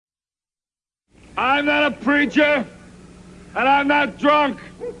I'm not a preacher, and I'm not drunk.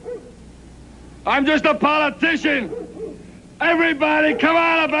 I'm just a politician. Everybody, come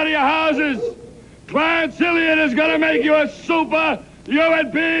out of your houses. Clarence Hilliard is going to make you a super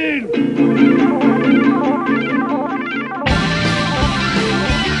human being.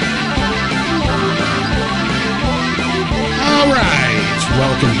 All right,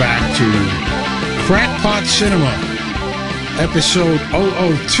 welcome back to Crackpot Cinema, episode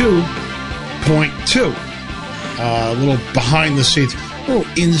 002.2. A little behind the scenes, a little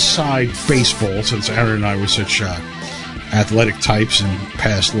inside baseball, since Aaron and I were such athletic types in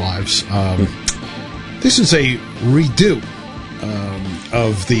past lives. This is a redo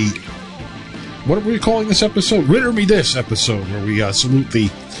of the, what are we calling this episode? Ritter Me This episode, where we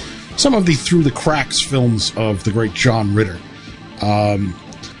salute some of the Through the Cracks films of the great John Ritter.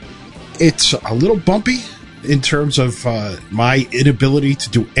 It's a little bumpy in terms of my inability to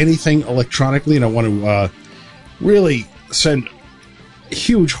do anything electronically, and I want to really send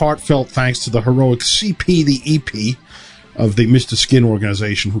huge heartfelt thanks to the heroic CP, the EP of the Mr. Skin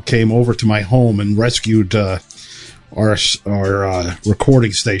organization, who came over to my home and rescued our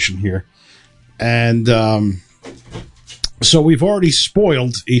recording station here. And so we've already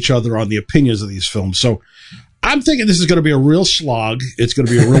spoiled each other on the opinions of these films. So I'm thinking this is going to be a real slog. It's going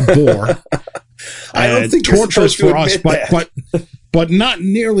to be a real bore. I don't think torturous for us, but not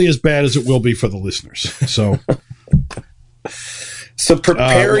nearly as bad as it will be for the listeners. So, so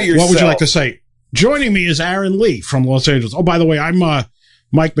prepare yourself. What would you like to say? Joining me is Aaron Lee from Los Angeles. Oh, by the way, I'm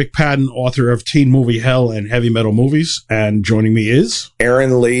Mike McPadden, author of Teen Movie Hell and Heavy Metal Movies, and joining me is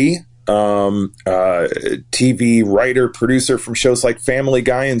Aaron Lee, TV writer, producer from shows like Family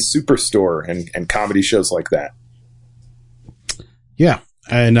Guy and Superstore and comedy shows like that. Yeah,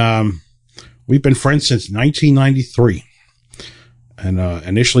 and we've been friends since 1993. And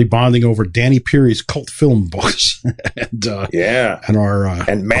initially bonding over Danny Peary's cult film books, and our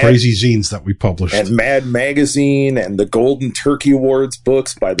crazy zines that we published, and Mad Magazine, and the Golden Turkey Awards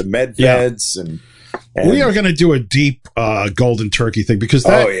books by the Medveds, and we are going to do a deep Golden Turkey thing, because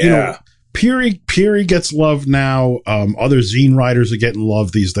that Peary gets love now. Other zine writers are getting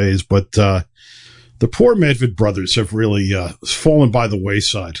love these days, but the poor Medved brothers have really fallen by the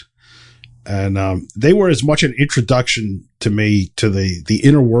wayside. And they were as much an introduction to me to the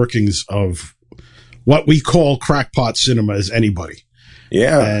inner workings of what we call crackpot cinema as anybody.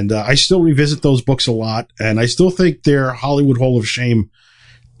 Yeah. And I still revisit those books a lot, and I still think their Hollywood Hall of Shame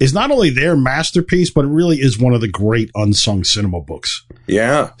is not only their masterpiece, but it really is one of the great unsung cinema books.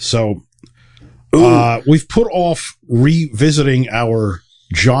 Yeah. So we've put off revisiting our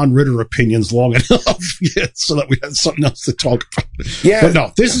John Ritter opinions long enough so that we have something else to talk about. Yeah. But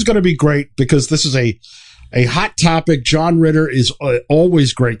no, this is going to be great, because this is a hot topic. John Ritter is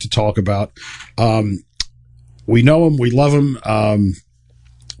always great to talk about. We know him. We love him.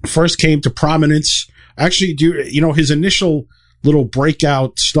 First came to prominence. Actually, his initial little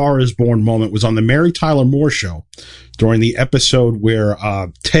breakout Star is Born moment was on the Mary Tyler Moore Show during the episode where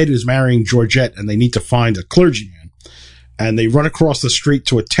Ted is marrying Georgette and they need to find a clergyman. And they run across the street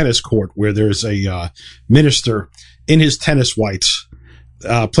to a tennis court where there's a minister in his tennis whites,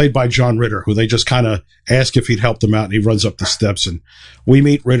 played by John Ritter, who they just kind of ask if he'd help them out, and he runs up the steps. And we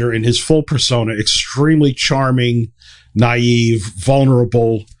meet Ritter in his full persona, extremely charming, naive,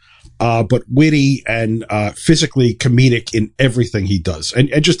 vulnerable, but witty and physically comedic in everything he does, and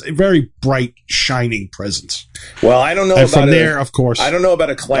just a very bright, shining presence. Well, I don't know and about from there, of course. I don't know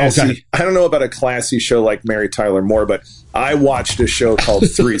about a classy. Okay. I don't know about a classy show like Mary Tyler Moore, but I watched a show called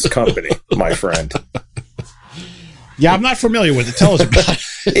Three's Company, my friend. Yeah, I'm not familiar with it. Tell us about it.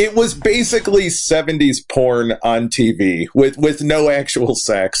 It was basically 70s porn on TV with no actual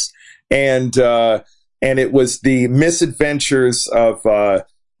sex, and it was the misadventures of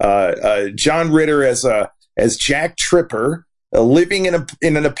John Ritter as Jack Tripper, living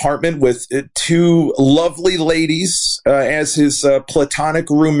in an apartment with two lovely ladies as his platonic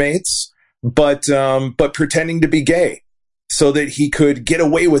roommates, but pretending to be gay so that he could get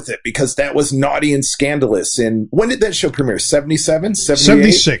away with it, because that was naughty and scandalous. And when did that show premiere? 77?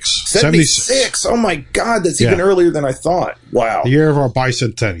 76. 76. Oh my God, that's even earlier than I thought. Wow. The year of our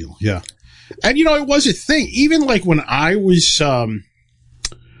bicentennial. Yeah. And it was a thing. Even like when I was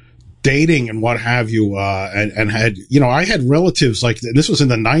dating and what have you, and had, I had relatives, like, this was in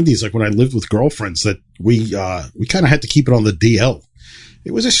the 90s, like when I lived with girlfriends, that we kind of had to keep it on the DL.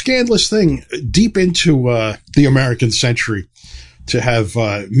 It was a scandalous thing deep into the American century to have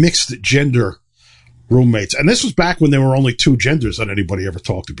mixed gender roommates. And this was back when there were only two genders that anybody ever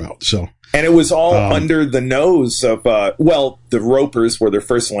talked about. So, and it was all under the nose of, the Ropers were their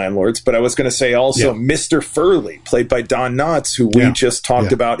first landlords, but I was going to say also Mr. Furley, played by Don Knotts, who we just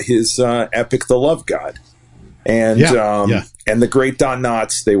talked about his epic The Love God. And and the great Don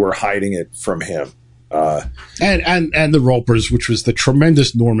Knotts, they were hiding it from him. And the Ropers, which was the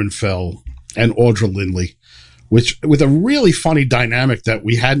tremendous Norman Fell and Audra Lindley, which with a really funny dynamic that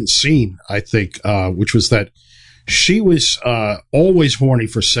we hadn't seen, I think, which was that she was always horny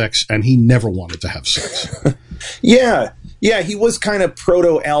for sex, and he never wanted to have sex. Yeah, he was kind of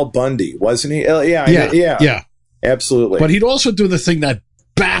proto Al Bundy, wasn't he? Yeah, absolutely. But he'd also do the thing that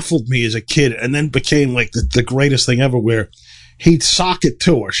baffled me as a kid, and then became like the greatest thing ever, where he'd sock it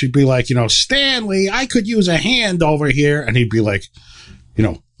to her. She'd be like, Stanley, I could use a hand over here, and he'd be like,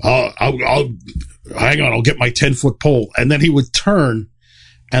 I'll hang on, I'll get my 10-foot pole, and then he would turn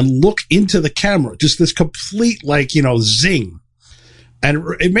and look into the camera, just this complete, zing. And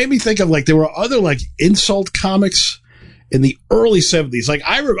it made me think of, there were other, insult comics in the early 70s.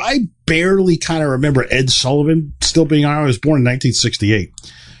 I barely kind of remember Ed Sullivan still being on. I was born in 1968.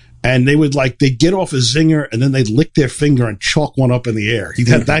 And they would, they'd get off a zinger, and then they'd lick their finger and chalk one up in the air. He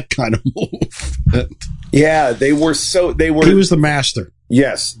had that kind of move. Yeah, he was the master.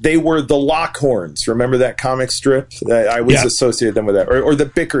 Yes, they were the Lockhorns. Remember that comic strip? I always associated them with that. Or the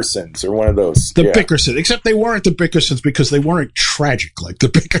Bickersons, or one of those. The Bickersons. Except they weren't the Bickersons because they weren't tragic like the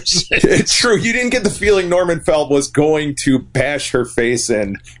Bickersons. It's true. You didn't get the feeling Norman Fell was going to bash her face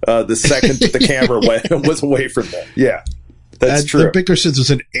in the second that the camera was away from them. Yeah. That's true. The Bickersons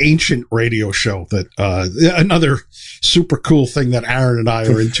is an ancient radio show that another super cool thing that Aaron and I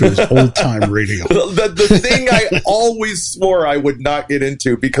are into is old time radio. The thing I always swore I would not get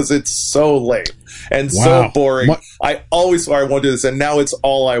into because it's so lame and so boring. I always swore I wanted to do this, and now it's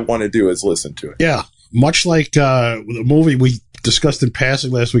all I want to do is listen to it. Yeah, much like the movie we discussed in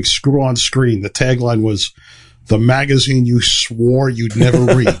passing last week, Screw on Screen. The tagline was, "The magazine you swore you'd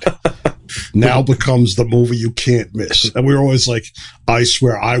never read now becomes the movie you can't miss." And we were always like, I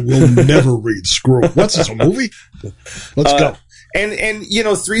swear I will never read Screw. What's this, a movie? Let's go. And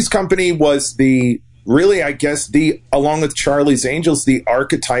Three's Company was along with Charlie's Angels, the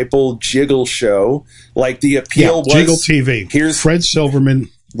archetypal jiggle show. The appeal was Jiggle TV. Here's Fred Silverman.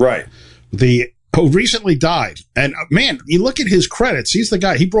 Right. Who recently died. And man, you look at his credits. He's the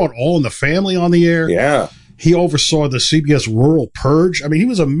guy, he brought All in the Family on the air. Yeah. He oversaw the CBS Rural Purge. I mean, he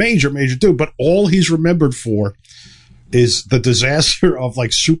was a major, major dude, but all he's remembered for is the disaster of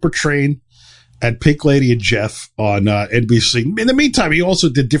Super Train and Pink Lady and Jeff on NBC. In the meantime, he also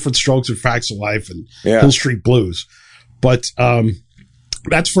did Different Strokes and Facts of Life and Hill Street Blues. But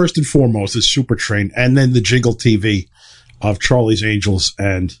that's first and foremost is Super Train, and then the Jiggle TV of Charlie's Angels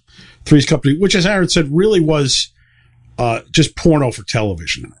and Three's Company, which, as Aaron said, really was just porno for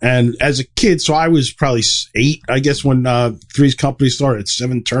television. And as a kid, so I was probably 8, I guess, when Three's Company started,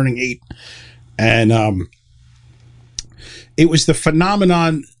 7 turning 8. And it was the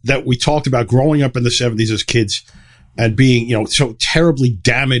phenomenon that we talked about growing up in the 70s as kids and being, so terribly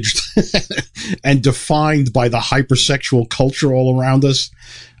damaged and defined by the hypersexual culture all around us.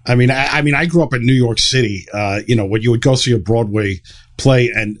 I mean, I grew up in New York City, when you would go see a Broadway play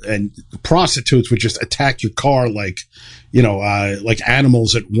and prostitutes would just attack your car like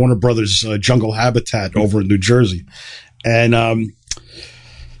animals at Warner Brothers Jungle Habitat over in New Jersey. And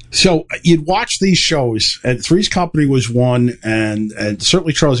so you'd watch these shows, and Three's Company was one, and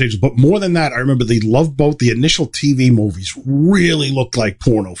certainly Charlie's Angels. But more than that, I remember the Love Boat, the initial TV movies really looked like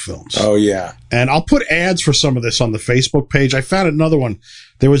porno films. Oh, yeah. And I'll put ads for some of this on the Facebook page. I found another one.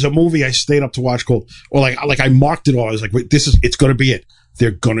 There was a movie I stayed up to watch called, I marked it all. I was like, wait, it's going to be it.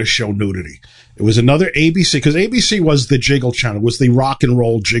 They're going to show nudity. It was another ABC, because ABC was the jiggle channel, was the rock and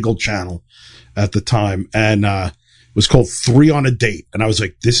roll jiggle channel at the time. And, it was called 3 on a Date. And I was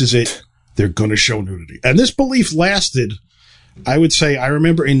like, this is it. They're going to show nudity. And this belief lasted, I would say, I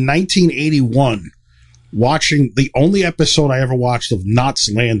remember in 1981 watching the only episode I ever watched of Knots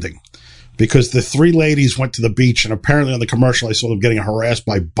Landing, because the 3 ladies went to the beach, and apparently on the commercial I saw them getting harassed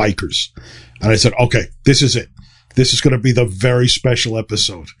by bikers. And I said, okay, this is it. This is going to be the very special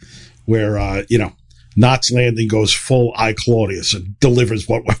episode where, Knots Landing goes full I, Claudius, and delivers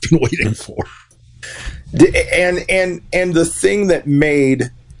what we've been waiting for. And the thing that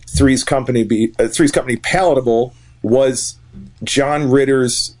made Three's Company palatable was John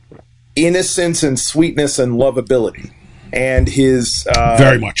Ritter's innocence and sweetness and lovability, and his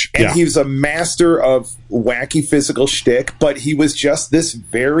very much. And he was a master of wacky physical shtick, but he was just this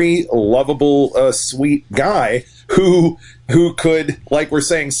very lovable, sweet guy who could, like we're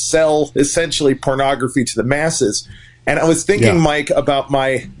saying, sell essentially pornography to the masses. And I was thinking, Mike, about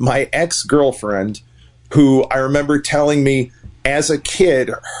my ex-girlfriend, who I remember telling me as a kid,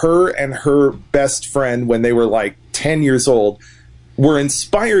 her and her best friend, when they were like 10 years old, were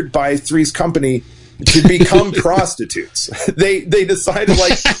inspired by Three's Company to become prostitutes. They decided,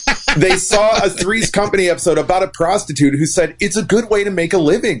 like, they saw a Three's Company episode about a prostitute who said, it's a good way to make a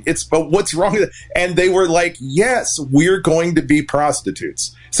living. But what's wrong with it? And they were like, yes, we're going to be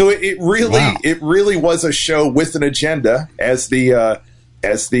prostitutes. So it really was a show with an agenda, as the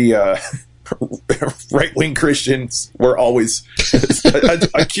right-wing Christians were always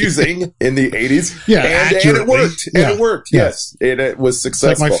accusing in the 80s. Yeah, and it worked. And it worked, yes. It was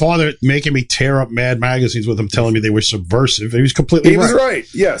successful. Like my father making me tear up Mad magazines with him, telling me they were subversive. He was completely right. He was right,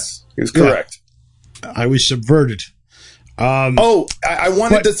 yes. He was correct. Yeah. I was subverted. I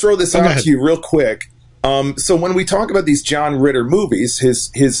wanted to throw this out to you real quick. So when we talk about these John Ritter movies,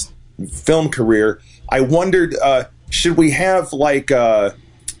 his film career, I wondered, should we have like...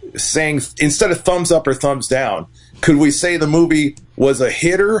 saying, instead of thumbs up or thumbs down, could we say the movie was a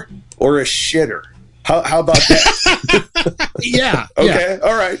hitter or a shitter? How about that? Yeah. Okay. Yeah.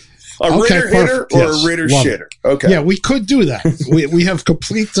 All right. Ritter hitter or a Ritter shitter? Okay. Yeah, we could do that. we have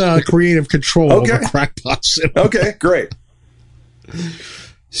complete creative control over Crackpot Cinema. Okay, great.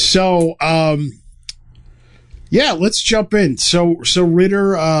 So, let's jump in. So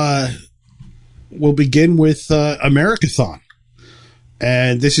Ritter will begin with Americathon.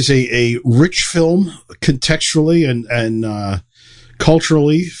 And this is a rich film contextually and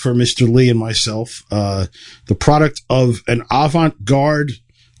culturally for Mr. Lee and myself. The product of an avant-garde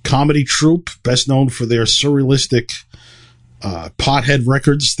comedy troupe, best known for their surrealistic pothead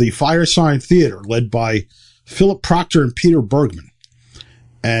records, the Firesign Theater, led by Philip Proctor and Peter Bergman.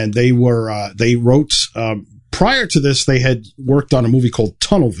 And they wrote, prior to this, they had worked on a movie called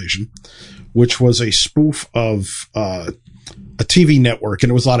Tunnel Vision, which was a spoof of a TV network, and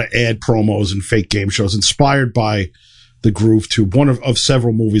it was a lot of ad promos and fake game shows inspired by the Groove Tube, one of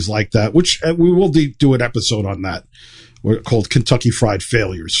several movies like that, which we will do an episode on that, called Kentucky Fried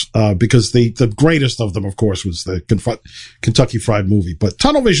Failures, because the greatest of them, of course, was the Kentucky Fried Movie. But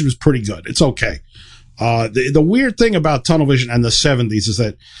Tunnel Vision was pretty good. It's okay. The weird thing about Tunnel Vision and the 70s is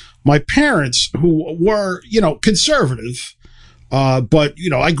that my parents, who were, conservative, but,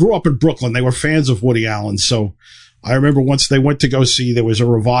 I grew up in Brooklyn. They were fans of Woody Allen, so I remember once they went to go see, there was a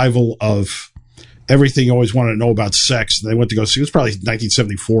revival of Everything You Always Wanted to Know About Sex. And they went to go see, it was probably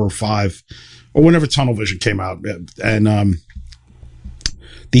 1974 or 5, or whenever Tunnel Vision came out. And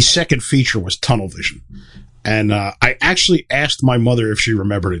the second feature was Tunnel Vision. And I actually asked my mother if she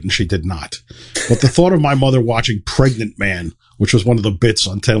remembered it, and she did not. But the thought of my mother watching Pregnant Man, which was one of the bits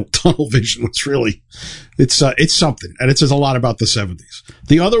on Tunnel Vision, was really, it's something. And it says a lot about the 70s.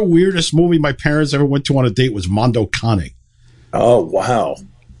 The other weirdest movie my parents ever went to on a date was Mondo Cane. Oh, wow.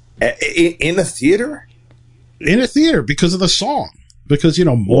 In a theater? In a theater, because of the song. Because,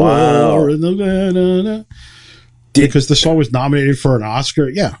 more. Wow. Because the song was nominated for an Oscar.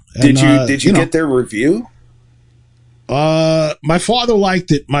 Yeah. Did you get their review? My father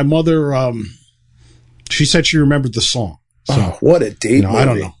liked it. My mother, she said she remembered the song. So, what a date movie. I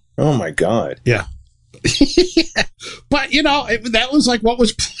don't know. Oh, my God. Yeah. But, that was like what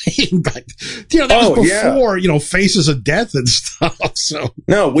was playing back. That was before, Faces of Death and stuff. So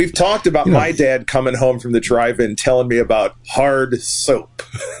no, we've talked about my dad coming home from the drive-in telling me about Hard Soap.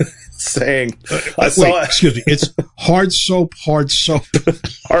 Saying, excuse me, it's Hard Soap. Hard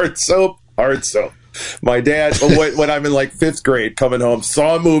Soap. My dad, when I'm in like 5th grade, coming home,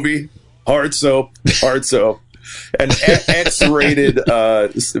 saw a movie, Hard Soap, an X-rated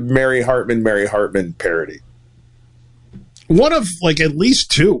Mary Hartman parody. One of at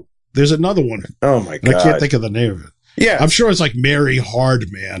least 2. There's another one. Oh my God! I can't think of the name of it. Yeah, I'm sure it's like Mary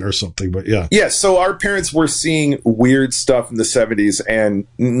Hardman or something. But yeah. Yeah. So our parents were seeing weird stuff in the 70s and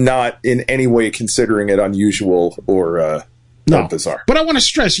not in any way considering it unusual or bizarre. But I want to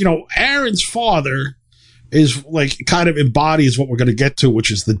stress, Aaron's father is kind of embodies what we're going to get to,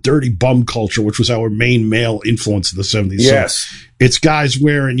 which is the dirty bum culture, which was our main male influence in the 70s. Yes. So it's guys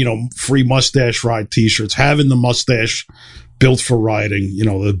wearing, free mustache ride t-shirts, having the mustache built for riding,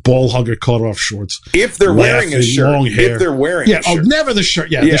 the ball hugger cutoff shorts. If they're wearing a shirt. Long hair. If they're wearing a shirt. Never the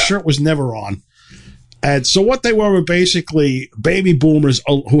shirt. Yeah, the shirt was never on. And so what they were basically baby boomers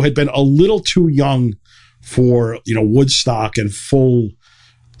who had been a little too young for, Woodstock and full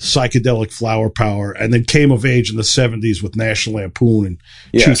psychedelic flower power, and then came of age in the 70s with National Lampoon and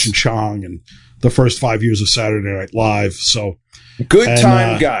Cheech and Chong and the first 5 years of Saturday Night Live. So good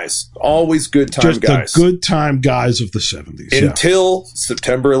time guys, always good time just guys. The good time guys of the 70s. Until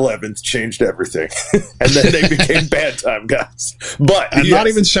September 11th changed everything, and then they became bad time guys. But and not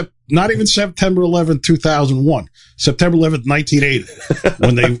even September 11th, 2001. September 11th, 1980,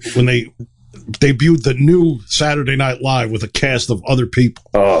 when they debuted the new Saturday Night Live with a cast of other people.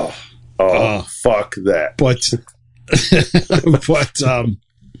 Fuck that. But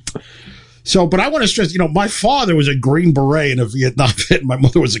I want to stress, my father was a Green Beret in a Vietnam vet, and my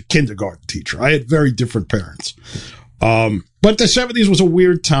mother was a kindergarten teacher. I had very different parents. But the 70s was a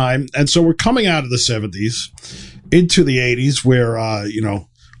weird time, and so we're coming out of the 70s into the 80s where,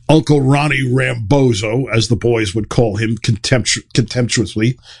 Uncle Ronnie Rambozo, as the boys would call him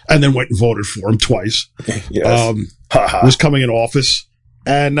contemptuously, and then went and voted for him twice, was coming in office.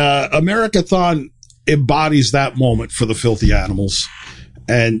 And Americathon embodies that moment for the Filthy Animals.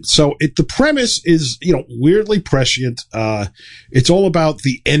 And so the premise is, weirdly prescient. It's all about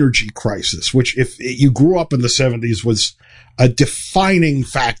the energy crisis, which if you grew up in the 70s was a defining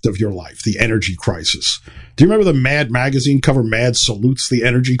fact of your life, the energy crisis. Do you remember the Mad magazine cover? Mad salutes the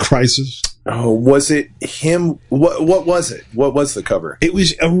energy crisis. Oh, was it him? What was it? What was the cover? It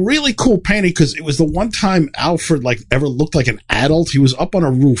was a really cool painting because it was the one time Alfred ever looked like an adult. He was up on a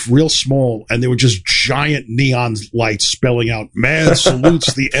roof, real small, and there were just giant neon lights spelling out "Mad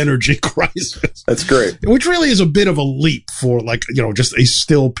salutes the energy crisis." That's great. Which really is a bit of a leap for just a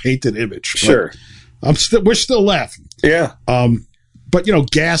still painted image. Sure. We're still laughing. Yeah. But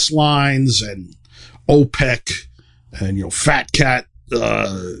gas lines and OPEC and Fat Cat.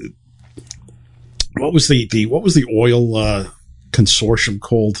 What was the oil consortium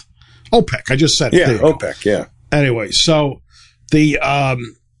called? OPEC. I just said it. Yeah, OPEC. Yeah. Anyway, so the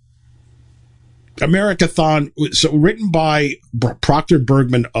Americathon, written by Proctor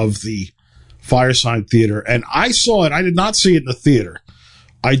Bergman of the Firesign Theater, and I saw it. I did not see it in the theater.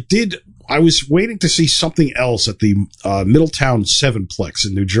 I was waiting to see something else at the Middletown Sevenplex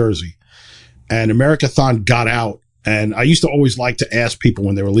in New Jersey, and Americathon got out. And I used to always like to ask people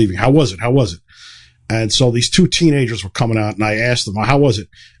when they were leaving, "How was it? How was it?" And so these two teenagers were coming out, and I asked them, "How was it?"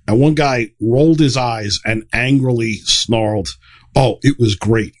 And one guy rolled his eyes and angrily snarled, "Oh, it was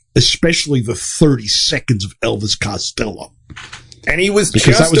great, especially the 30 seconds of Elvis Costello." And he was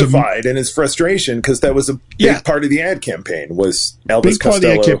justified in his frustration because that was a big part of the ad campaign was Elvis big Costello. Part of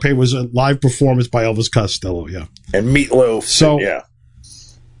the ad campaign was a live performance by Elvis Costello, yeah. And Meatloaf. So, yeah.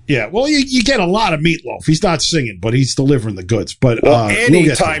 Yeah, well, you get a lot of Meatloaf. He's not singing, but he's delivering the goods. But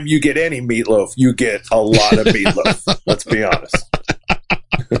anytime you get any Meatloaf, you get a lot of Meatloaf. Let's be honest.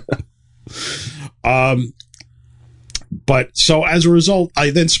 But so as a result,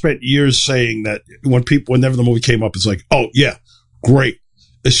 I then spent years saying that whenever the movie came up, it's like, oh yeah, great,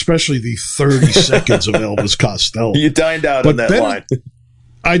 especially the 30 seconds of Elvis Costello. You dined out on that line.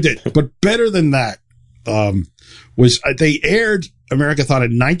 I did, but better than that was they aired Americathon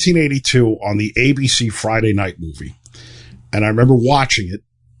in 1982 on the ABC Friday Night Movie, and I remember watching it.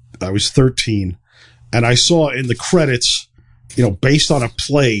 I was 13, and I saw in the credits, based on a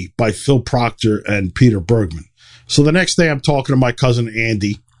play by Phil Proctor and Peter Bergman. So the next day, I'm talking to my cousin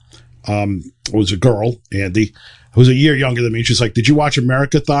Andy, who was a girl, Andy, who's a year younger than me. She's like, "Did you watch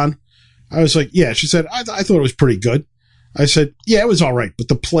Americathon?" I was like, "Yeah." She said, I thought it was pretty good." I said, "Yeah, it was all right, but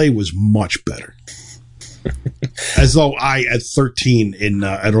the play was much better." As though I, at 13,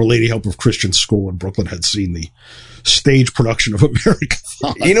 at Our Lady Help of Christian School in Brooklyn, had seen the stage production of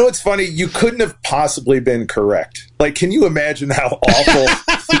Americathon. You know what's funny? You couldn't have possibly been correct. Like, can you imagine how awful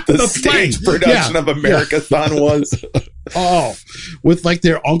the stage production of Americathon was? Oh, with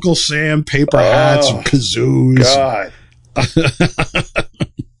their Uncle Sam paper hats and kazoos. God.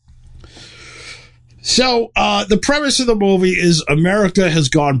 So, the premise of the movie is America has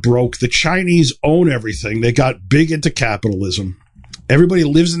gone broke. The Chinese own everything. They got big into capitalism. Everybody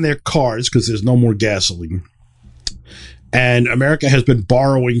lives in their cars because there's no more gasoline. And America has been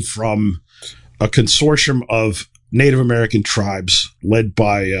borrowing from a consortium of Native American tribes led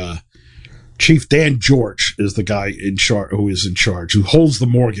by Chief Dan George is the guy who is in charge, who holds the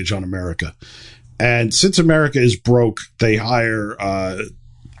mortgage on America. And since America is broke, they hire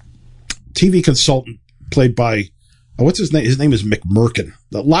TV consultant played by, what's his name? His name is McMurkin.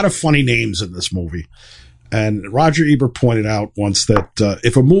 A lot of funny names in this movie. And Roger Ebert pointed out once that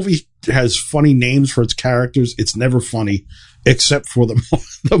if a movie has funny names for its characters, it's never funny except for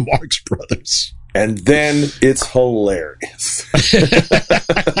the Marx Brothers. And then it's hilarious.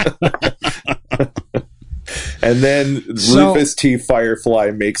 And then Rufus T.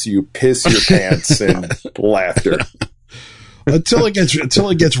 Firefly makes you piss your pants in laughter. until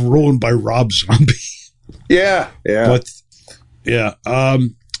it gets ruined by Rob Zombie. Yeah. But yeah.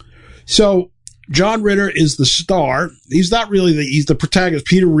 So John Ritter is the star. He's not really he's the protagonist.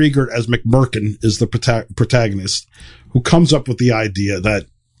 Peter Riegert as McMurkin is the protagonist, who comes up with the idea that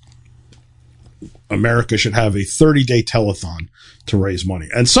America should have a 30-day telethon to raise money.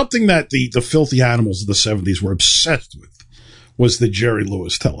 And something that the filthy animals of the 70s were obsessed with was the Jerry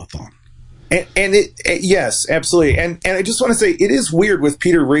Lewis telethon. And yes, absolutely. And I just want to say, it is weird with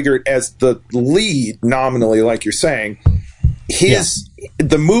Peter Riegert as the lead, nominally, like you're saying.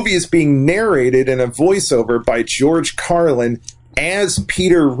 The movie is being narrated in a voiceover by George Carlin as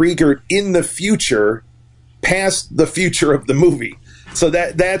Peter Riegert in the future, past the future of the movie. So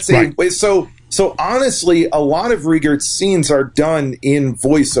that's right. So honestly, a lot of Riegert's scenes are done in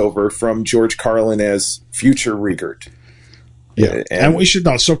voiceover from George Carlin as future Riegert. Yeah, and we should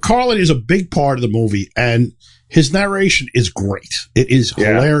know. So Carlin is a big part of the movie, and his narration is great. It is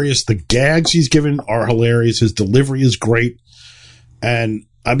hilarious. The gags he's given are hilarious. His delivery is great. And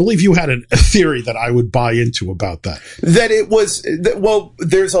I believe you had a theory that I would buy into about that. That it was, well,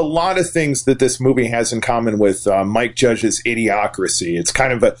 there's a lot of things that this movie has in common with Mike Judge's Idiocracy. It's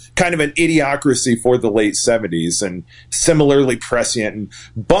kind of an Idiocracy for the late 70s and similarly prescient.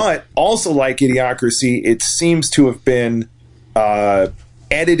 But also like Idiocracy, it seems to have been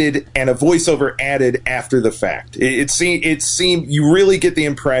edited and a voiceover added after the fact. It seemed you really get the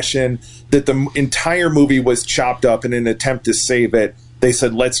impression that the entire movie was chopped up in an attempt to save it. They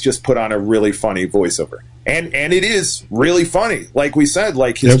said, let's just put on a really funny voiceover. And it is really funny. Like we said,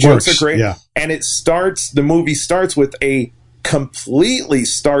 like his jokes are great. Yeah. And the movie starts with a completely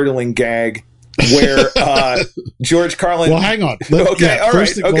startling gag where George Carlin. Well, hang on.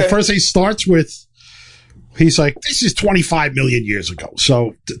 First he starts with, he's like, this is 25 million years ago.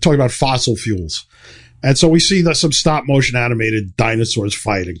 So talking about fossil fuels. And so we see some stop motion animated dinosaurs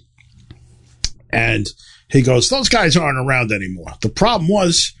fighting. And he goes, those guys aren't around anymore. The problem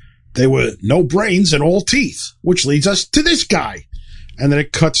was they were no brains and all teeth, which leads us to this guy. And then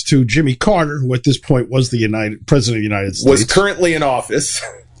it cuts to Jimmy Carter, who at this point was the president of the United States. Was currently in office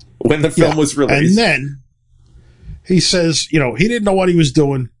when the film was released. And then he says, he didn't know what he was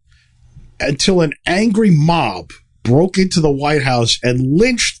doing until an angry mob broke into the White House and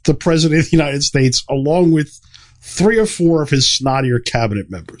lynched the president of the United States along with 3 or 4 of his snottier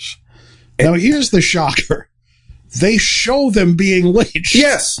cabinet members. Now, here's the shocker. They show them being lynched.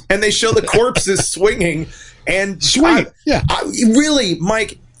 Yes, and they show the corpses swinging. And really,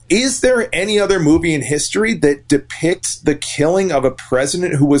 Mike, is there any other movie in history that depicts the killing of a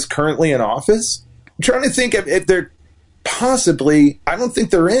president who was currently in office? I'm trying to think if there possibly, I don't think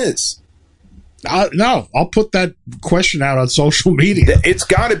there is. No, I'll put that question out on social media. It's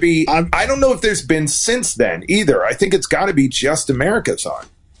got to be. I don't know if there's been since then either. I think it's got to be just Americathon.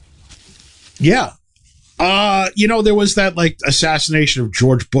 Yeah. There was that assassination of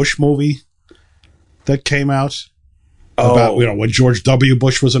George Bush movie that came out about, when George W.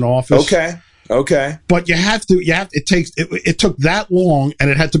 Bush was in office. Okay. But it took that long, and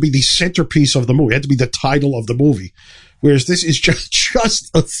it had to be the centerpiece of the movie. It had to be the title of the movie. Whereas this is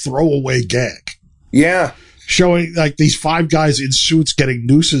just a throwaway gag. Yeah. Showing these 5 guys in suits getting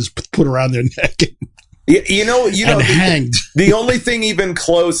nooses put around their neck. And hanged. The only thing even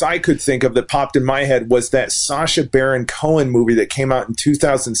close I could think of that popped in my head was that Sacha Baron Cohen movie that came out in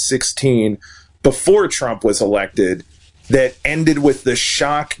 2016 before Trump was elected that ended with the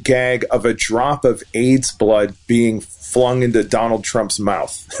shock gag of a drop of AIDS blood being flung into Donald Trump's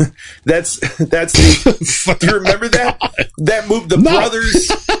mouth. That's do you remember that? That movie, The Brothers.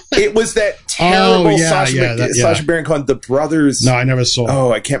 It was that terrible Sacha Baron Cohen, The Brothers. No, I never saw it.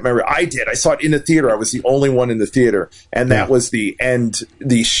 Oh, I can't remember. I did. I saw it in the theater. I was the only one in the theater. And that was the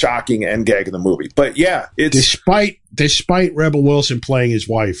shocking end gag of the movie. But yeah, it's Despite Rebel Wilson playing his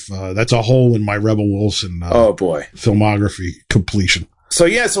wife, that's a hole in my Rebel Wilson filmography completion. So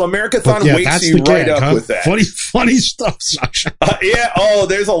Americathon wakes you right up with that. Funny stuff, Sasha.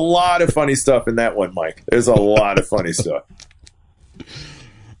 There's a lot of funny stuff in that one, Mike. There's a lot of funny stuff.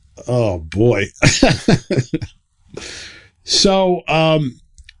 Oh boy. So that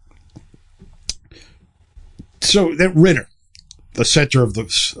Ritter, the center of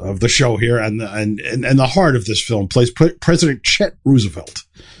the show here, and the heart of this film, plays President Chet Roosevelt,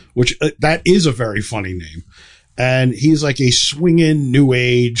 which that is a very funny name. And he's like a swinging new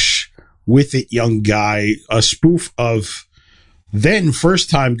age with it young guy, a spoof of then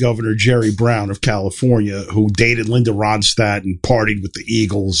first-time Governor Jerry Brown of California, who dated Linda Ronstadt and partied with the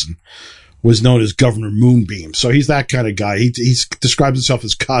Eagles and was known as Governor Moonbeam. So he's that kind of guy. He describes himself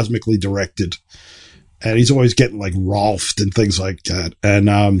as cosmically directed. and he's always getting like Rolfed and things like that. And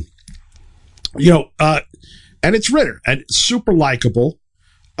and it's Ritter, and super likable,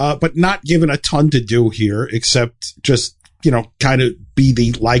 but not given a ton to do here except just kind of be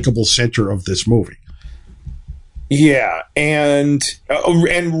the likable center of this movie. Yeah, and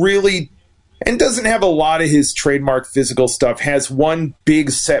really, and doesn't have a lot of his trademark physical stuff. Has one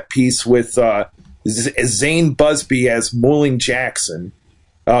big set piece with Zane Busby as Mulling Jackson.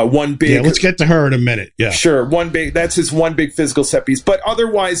 One big. Yeah, let's get to her in a minute. Yeah, sure. That's his one big physical set piece. But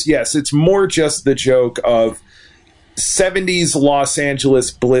otherwise, yes, it's more just the joke of 70s Los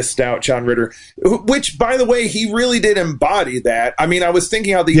Angeles blissed out John Ritter, which, by the way, he really did embody that. I mean, I was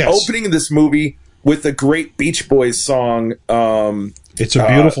thinking how the opening of this movie with the great Beach Boys song, It's a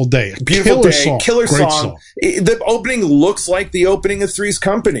Beautiful Day. Killer song. The opening looks like the opening of Three's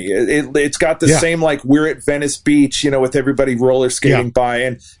Company. It's got the same, like, we're at Venice Beach, with everybody roller skating by.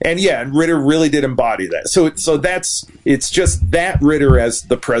 And Ritter really did embody that. So it's just that Ritter as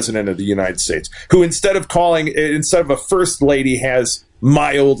the president of the United States, who instead of a first lady has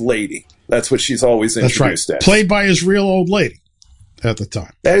my old lady. That's what she's always introduced as. Played by his real old lady at the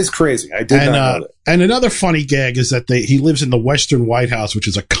time. That is crazy. I did not know that. And another funny gag is that he lives in the Western White House, which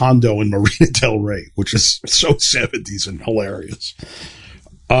is a condo in Marina del Rey, which is so 70s and hilarious.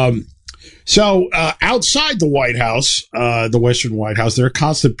 So outside the White House, the Western White House, there are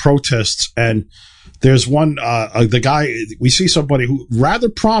constant protests, and there's one, the guy, we see somebody who rather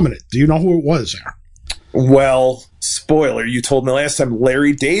prominent. Do you know who it was, Aaron? Well, spoiler, you told me last time,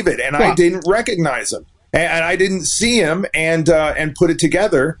 Larry David, and I didn't recognize him. And I didn't see him and put it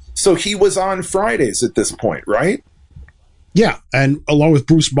together. So he was on Fridays at this point, right? Yeah, and along with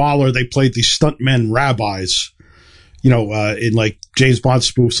Bruce Mahler, they played the stuntmen rabbis, in like James Bond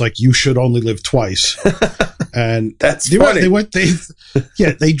spoofs, like "You Should Only Live Twice." And that's funny.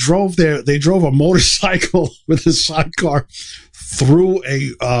 They drove a motorcycle with a sidecar through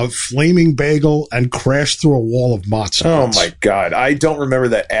a flaming bagel and crashed through a wall of matzo. Oh my God. I don't remember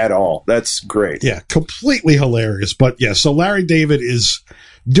that at all. That's great. Yeah, completely hilarious. But yeah, so Larry David is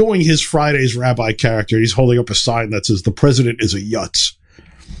doing his Friday's rabbi character. He's holding up a sign that says, "The president is a yutz."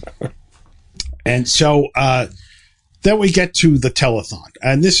 And so then we get to the telethon.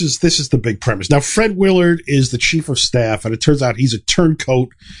 And this is the big premise. Now, Fred Willard is the chief of staff, and it turns out he's a turncoat.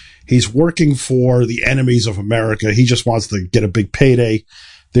 He's working for the enemies of America. He just wants to get a big payday.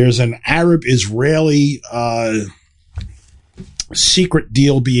 There's an Arab-Israeli secret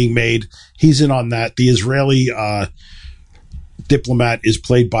deal being made. He's in on that. The Israeli diplomat is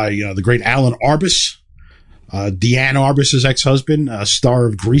played by the great Alan Arbus. Deanne Arbus' ex-husband, star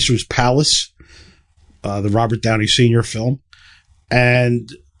of Greaser's Palace, the Robert Downey Sr. film.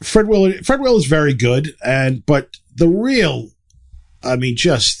 And Fred Willard is very good. But the real,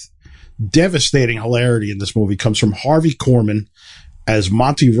 just devastating hilarity in this movie comes from Harvey Korman as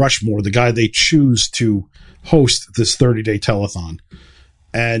Monty Rushmore, the guy they choose to host this 30-day telethon.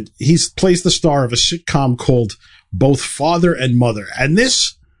 And he plays the star of a sitcom called Both Father and Mother. And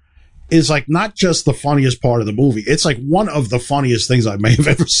this is like not just the funniest part of the movie. It's like one of the funniest things I may have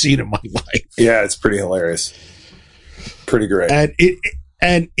ever seen in my life. Yeah, it's pretty hilarious. Pretty great. And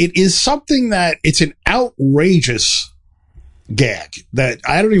it is something that it's an outrageous gag that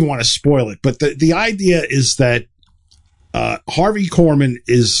I don't even want to spoil it, but the idea is that Harvey Korman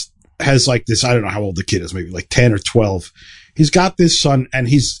has like this, I don't know how old the kid is, maybe like 10 or 12. He's got this son and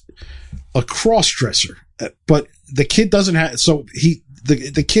he's a cross-dresser, but the kid doesn't have, so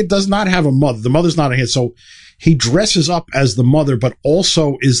the kid does not have a mother. The mother's not a hit, so he dresses up as the mother, but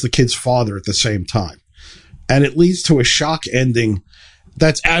also is the kid's father at the same time. And it leads to a shock ending.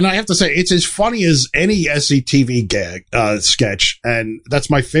 And I have to say, it's as funny as any SCTV gag, sketch. And that's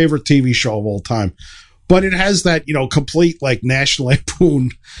my favorite TV show of all time. But it has that, complete like National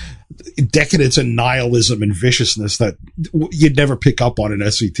Lampoon decadence and nihilism and viciousness that you'd never pick up on in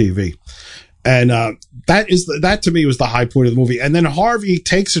SCTV. And, that to me was the high point of the movie. And then Harvey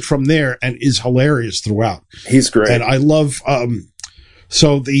takes it from there and is hilarious throughout. He's great. And I love,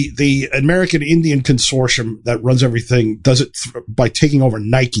 so the American Indian Consortium that runs everything does it by taking over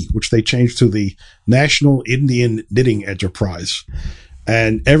Nike, which they changed to the National Indian Knitting Enterprise.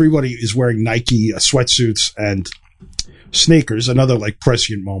 And everybody is wearing Nike sweatsuits and sneakers, another like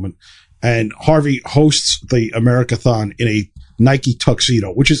prescient moment. And Harvey hosts the Americathon in a Nike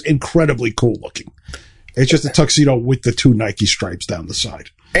tuxedo, which is incredibly cool looking. It's just a tuxedo with the 2 Nike stripes down the side.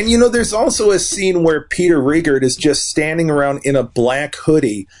 And, there's also a scene where Peter Riegert is just standing around in a black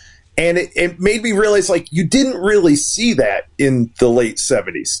hoodie. And it made me realize, like, you didn't really see that in the late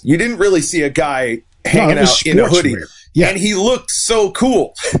 70s. You didn't really see a guy hanging out in a hoodie. Wear. Yeah. And he looked so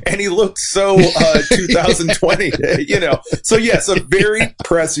cool. And he looked so 2020, you know. So, yes, a very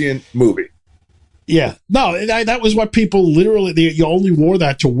prescient movie. Yeah. No, that was what people literally, you only wore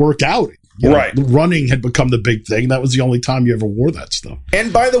that to work out. You know, right. Running had become the big thing. That was the only time you ever wore that stuff.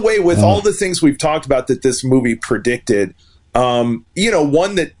 And by the way, with all the things we've talked about that this movie predicted, you know,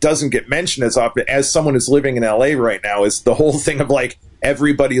 one that doesn't get mentioned as often as someone who's living in LA right now is the whole thing of like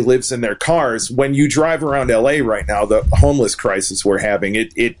everybody lives in their cars. When you drive around LA right now, the homeless crisis we're having,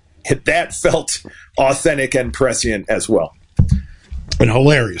 that felt authentic and prescient as well. And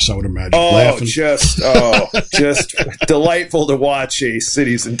hilarious, I would imagine. Oh, Laughing. just delightful to watch a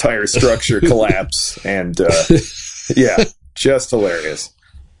city's entire structure collapse. And yeah, just hilarious.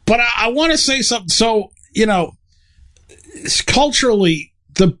 But I want to say something. So, you know, culturally,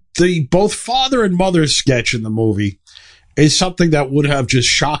 the both father and mother sketch in the movie is something that would have just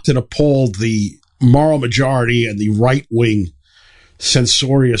shocked and appalled the moral majority and the right-wing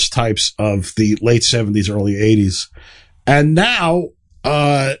censorious types of the late 70s, early 80s. And now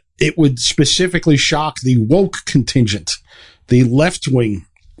it would specifically shock the woke contingent, the left-wing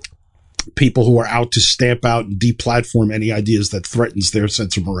people who are out to stamp out and deplatform any ideas that threatens their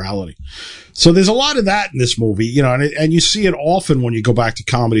sense of morality. So there's a lot of that in this movie, you know, and you see it often when you go back to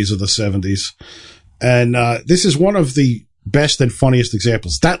comedies of the 70s. And this is one of the best and funniest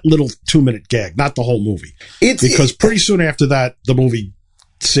examples. That little 2-minute gag, not the whole movie. Because pretty soon after that, the movie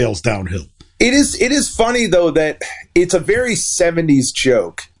sails downhill. It is funny, though, that it's a very 70s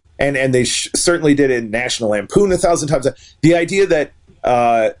joke, and they certainly did it in National Lampoon 1,000 times. The idea that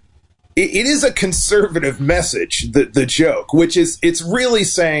it is a conservative message, the joke, which is it's really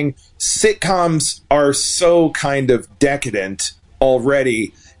saying sitcoms are so kind of decadent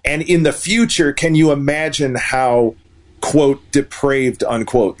already, and in the future, can you imagine how, quote, depraved,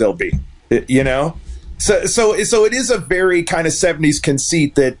 unquote, they'll be, you know? So it is a very kind of 70s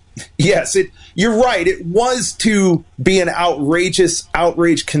conceit that, yes, you're right. It was to be an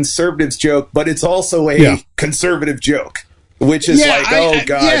outraged conservatives joke, but it's also a conservative joke, which is oh,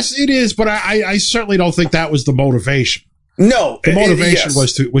 God. Yes, it is, but I certainly don't think that was the motivation. No. The motivation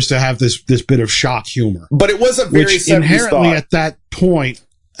was to have this bit of shock humor. But it was a very 70s inherently thought.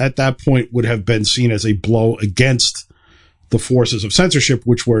 at that point would have been seen as a blow against the forces of censorship,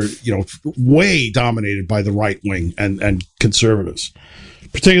 which were, you know, way dominated by the right wing and conservatives,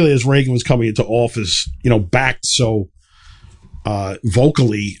 particularly as Reagan was coming into office, you know, backed so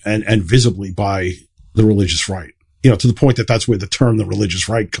vocally and visibly by the religious right, you know, to the point that that's where the term the religious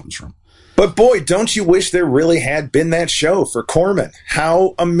right comes from. But boy, don't you wish there really had been that show for Corman?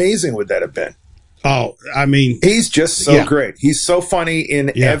 How amazing would that have been? Oh, I mean, he's just so great. He's so funny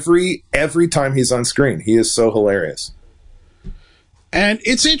in every time he's on screen. He is so hilarious. And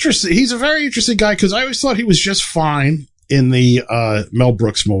it's interesting. He's a very interesting guy because I always thought he was just fine in the Mel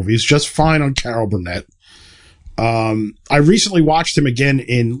Brooks movies, just fine on Carol Burnett. I recently watched him again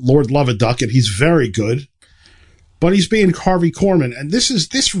in Lord Love-a-Duck, and he's very good. But he's being Harvey Korman, and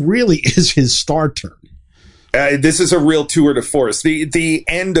this really is his star turn. This is a real tour de force. The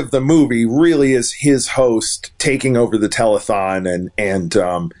end of the movie really is his host taking over the telethon, and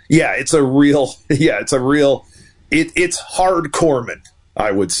it's hard Corman,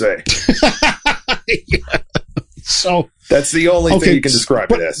 I would say. So that's the only thing you can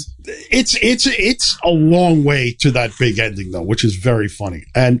describe it as. It's a long way to that big ending, though, which is very funny.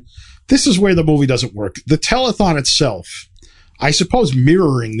 And this is where the movie doesn't work. The telethon itself, I suppose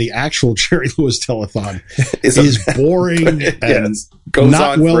mirroring the actual Jerry Lewis telethon, is boring and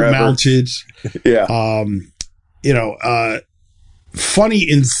not well forever. Mounted. Yeah. Funny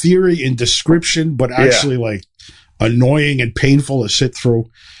in theory, in description, but actually like annoying and painful to sit through.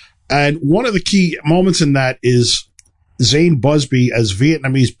 And one of the key moments in that is Zane Busby as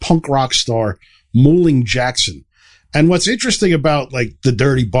Vietnamese punk rock star Mooling Jackson. And what's interesting about like the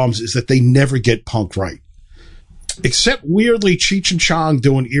Dirty Bums is that they never get punk right. Except weirdly Cheech and Chong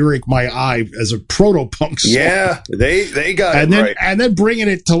doing Earache My Eye as a proto-punk song. Yeah, they got it right. And then bringing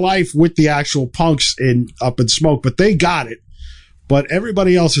it to life with the actual punks in Up in Smoke. But they got it. But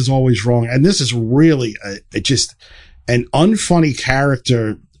everybody else is always wrong. And this is really just an unfunny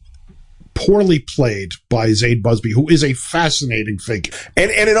character, poorly played by Zane Busby, who is a fascinating figure.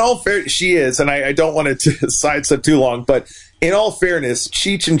 And in all fairness, she is, and I don't want to sidestep too long, but in all fairness,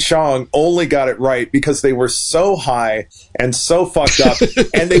 Cheech and Chong only got it right because they were so high and so fucked up,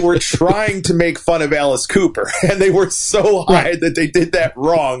 and they were trying to make fun of Alice Cooper, and they were so high that they did that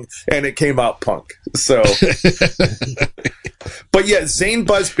wrong, and it came out punk. So, but yeah, Zane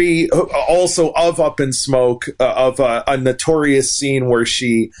Busby, also of Up in Smoke, of a notorious scene where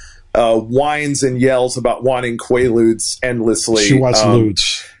she whines and yells about wanting Quaaludes endlessly. She wants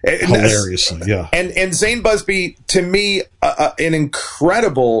Ludes hilariously, yeah. And Zane Busby, to me, an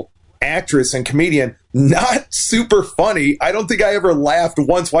incredible actress and comedian. Not super funny. I don't think I ever laughed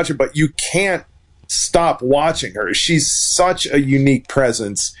once watching, but you can't stop watching her. She's such a unique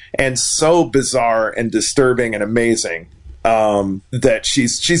presence and so bizarre and disturbing and amazing that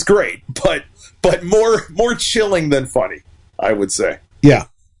she's great, but more chilling than funny, I would say. Yeah.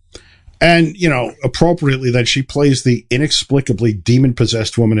 And, appropriately, that she plays the inexplicably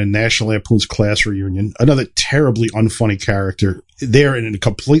demon-possessed woman in National Lampoon's Class Reunion, another terribly unfunny character there in a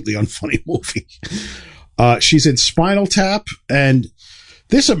completely unfunny movie. She's in Spinal Tap, and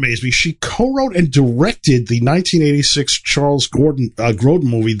this amazed me. She co-wrote and directed the 1986 Charles Grodin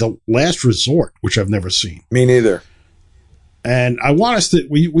movie, The Last Resort, which I've never seen. Me neither. And I want us to,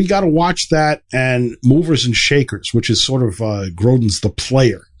 we got to watch that and Movers and Shakers, which is sort of Grodin's The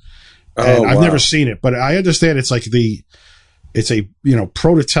Player. And I've never seen it, but I understand it's like it's a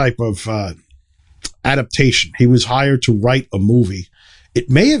prototype of adaptation. He was hired to write a movie. It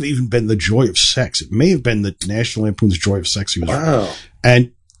may have even been The Joy of Sex. It may have been the National Lampoon's Joy of Sex. He was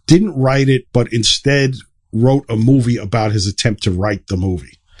and didn't write it, but instead wrote a movie about his attempt to write the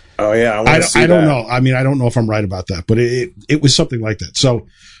movie. Oh yeah, I don't know. I mean, I don't know if I'm right about that, but it was something like that. So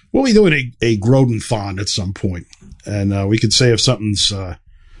we'll be doing a Grodin-thon at some point, and we could say if something's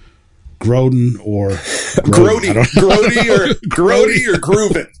Grodin or Grody or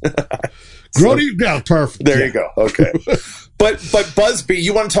Groovin. Grody, yeah, perfect. There you go. Okay. But Busby,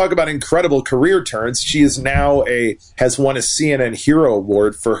 you want to talk about incredible career turns. She is now has won a CNN Hero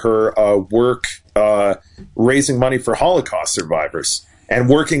Award for her work raising money for Holocaust survivors and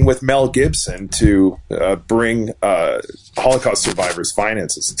working with Mel Gibson to bring Holocaust survivors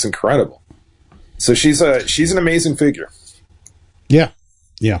finances. It's incredible. So she's an amazing figure. Yeah.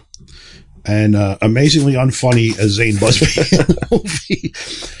 Yeah. And amazingly unfunny as Zane Busby.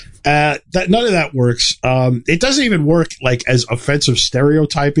 None of that works. It doesn't even work like as offensive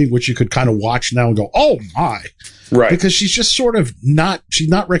stereotyping, which you could kind of watch now and go, oh my. Right. Because she's just sort of she's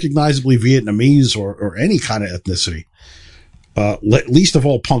not recognizably Vietnamese or any kind of ethnicity. Least of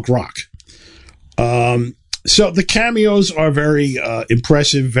all punk rock. So the cameos are very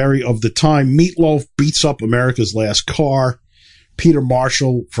impressive, very of the time. Meatloaf beats up America's Last Car. Peter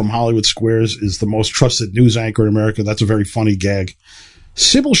Marshall from Hollywood Squares is the most trusted news anchor in America. That's a very funny gag.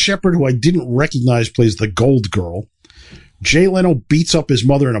 Sybil Shepherd, who I didn't recognize, plays the Gold Girl. Jay Leno beats up his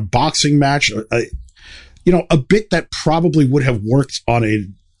mother in a boxing match. A bit that probably would have worked on a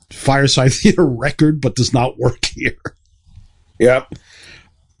Fireside Theater record, but does not work here. Yep.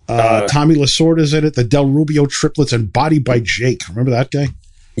 Tommy Lasorda's in it, the Del Rubio triplets, and Body by Jake. Remember that guy?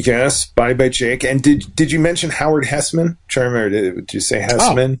 Yes, Body by Jake. And did you mention Howard Hessman? Try to remember, did you say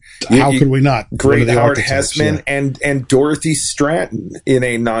Hessman? How could we not? Great Howard Hessman, yeah. and Dorothy Stratton in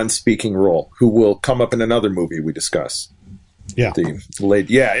a non-speaking role, who will come up in another movie we discuss. Yeah.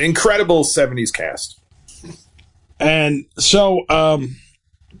 Incredible 70s cast. And so, and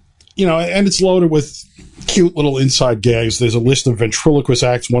it's loaded with cute little inside gags. There's a list of ventriloquist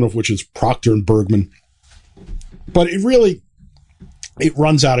acts, one of which is Procter and Bergman. But it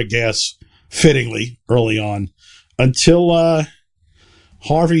runs out of gas fittingly early on until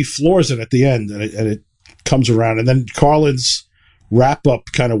Harvey floors it at the end, and it comes around. And then Carlin's wrap-up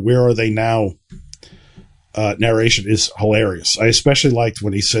kind of where are they now narration is hilarious. I especially liked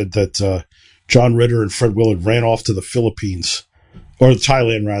when he said that John Ritter and Fred Willard ran off to the Philippines, or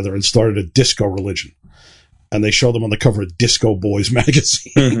Thailand rather, and started a disco religion. And they show them on the cover of Disco Boys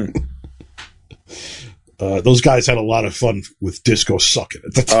magazine. Mm-hmm. Those guys had a lot of fun with disco sucking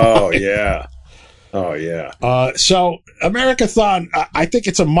at the time. Oh, yeah. So, Americathon, I think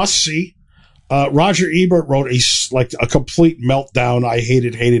it's a must-see. Roger Ebert wrote a complete meltdown. I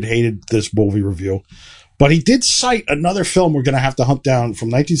hated this movie review. But he did cite another film we're going to have to hunt down from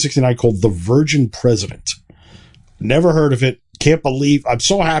 1969 called The Virgin President. Never heard of it. Can't believe. I'm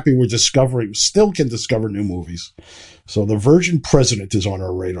so happy still can discover new movies. So, The Virgin President is on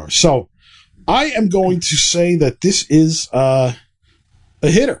our radar. So, I am going to say that this is a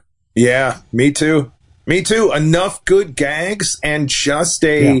hitter. Yeah, me too. Enough good gags and just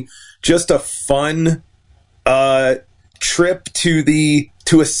a fun trip to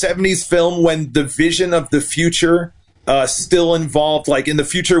a 70s film when the vision of the future still involved. Like in the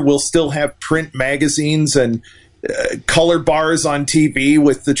future, we'll still have print magazines and color bars on TV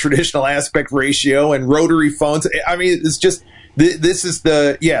with the traditional aspect ratio and rotary phones. I mean, it's just. This is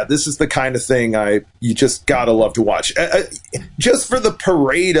the kind of thing you just gotta love to watch, just for the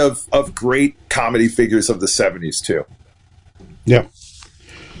parade of great comedy figures of the 70s too. Yeah.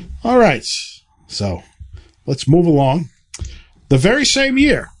 All right. So let's move along. The very same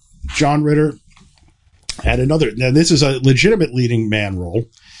year, John Ritter had another. Now, this is a legitimate leading man role.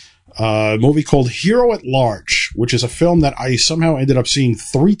 A movie called Hero at Large, which is a film that I somehow ended up seeing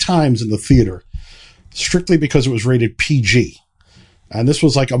 3 times in the theater, strictly because it was rated PG. And this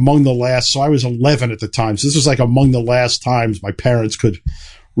was like among the last, so I was 11 at the time. So this was like among the last times my parents could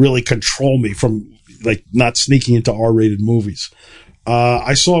really control me from like not sneaking into R-rated movies.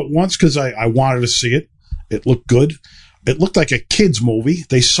 I saw it once because I wanted to see it. It looked good. It looked like a kid's movie.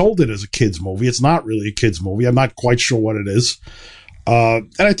 They sold it as a kid's movie. It's not really a kid's movie. I'm not quite sure what it is. And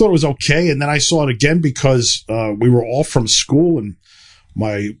I thought it was okay. And then I saw it again because we were all from school and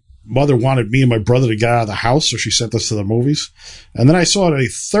my mother wanted me and my brother to get out of the house, so she sent us to the movies. And then I saw it a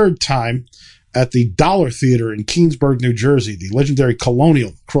third time at the Dollar Theater in Keansburg, New Jersey, the legendary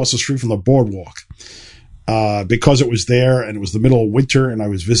Colonial across the street from the boardwalk. Because it was there and it was the middle of winter and I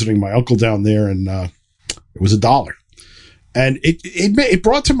was visiting my uncle down there and it was $1. And it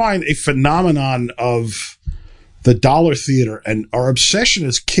brought to mind a phenomenon of the Dollar Theater and our obsession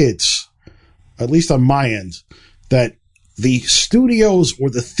as kids, at least on my end, that the studios or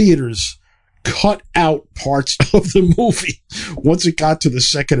the theaters cut out parts of the movie once it got to the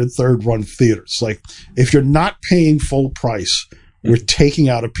second and third run theaters. Like, if you're not paying full price, we're taking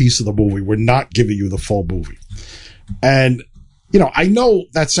out a piece of the movie. We're not giving you the full movie. And, you know, I know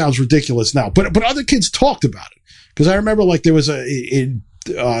that sounds ridiculous now, but other kids talked about it. Because I remember, like, there was in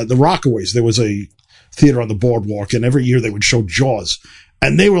the Rockaways, there was a theater on the boardwalk, and every year they would show Jaws.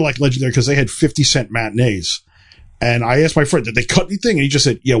 And they were, like, legendary because they had 50-cent matinees. And I asked my friend, did they cut anything? And he just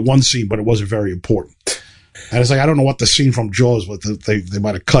said, yeah, one scene, but it wasn't very important. And it's like, I don't know what the scene from Jaws was that they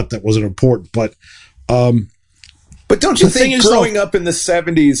might have cut that wasn't important. But don't you think growing up in the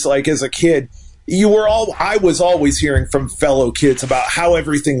 70s, like as a kid, I was always hearing from fellow kids about how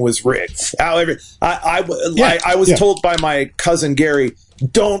everything was rigged. I was told by my cousin Gary,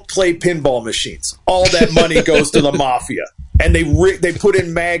 don't play pinball machines. All that money goes to the mafia. And they put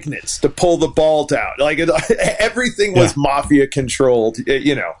in magnets to pull the ball down. Like everything was mafia controlled.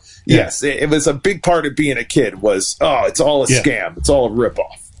 You know, yes, it was a big part of being a kid. Was it's all a scam. It's all a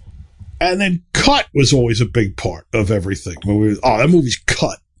ripoff. And then cut was always a big part of everything. That movie's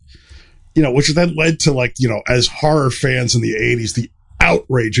cut. You know, which then led to, like, you know, as horror fans in the 80s, the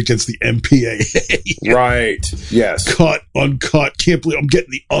outrage against the MPAA. Right. Yes. Cut, uncut. Can't believe I'm getting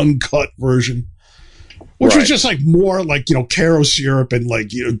the uncut version. Which was just like more like, you know, Caro syrup and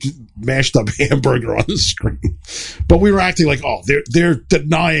like, you know, mashed up hamburger on the screen. But we were acting like, they're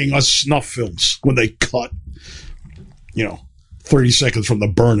denying us snuff films when they cut, you know, 30 seconds from the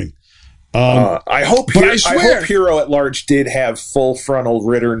burning. I hope Hero at Large did have full frontal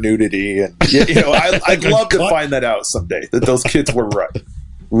Ritter nudity, and you know, I'd love to find that out someday. That those kids were right.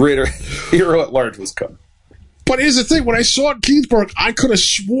 Hero at Large was cut. But here's the thing: when I saw it in Keansburg, I could have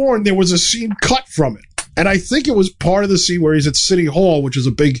sworn there was a scene cut from it, and I think it was part of the scene where he's at City Hall, which is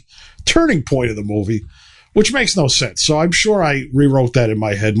a big turning point of the movie, which makes no sense. So I'm sure I rewrote that in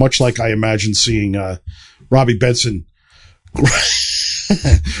my head, much like I imagined seeing Robbie Benson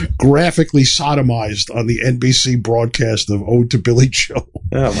graphically sodomized on the NBC broadcast of Ode to Billy Joe.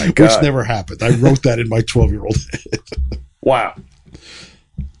 Oh, my God. Which never happened. I wrote that in my 12-year-old head. Wow.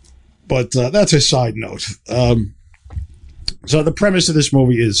 But that's a side note. So the premise of this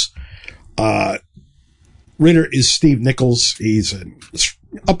movie is Ritter is Steve Nichols. He's an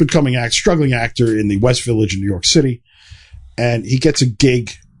up-and-coming struggling actor in the West Village in New York City. And he gets a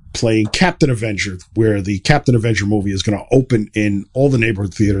gig playing Captain Avenger, where the Captain Avenger movie is going to open in all the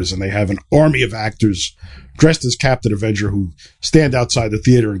neighborhood theaters, and they have an army of actors dressed as Captain Avenger who stand outside the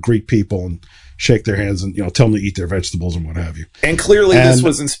theater and greet people and shake their hands and, you know, tell them to eat their vegetables and what have you. And clearly this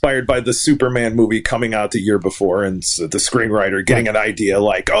was inspired by the Superman movie coming out the year before, and so the screenwriter getting an idea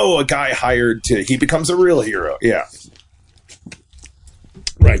like, a guy hired he becomes a real hero. Yeah.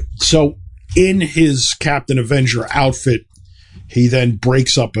 Right. So in his Captain Avenger outfit, he then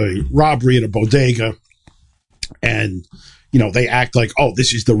breaks up a robbery at a bodega, and, you know, they act like,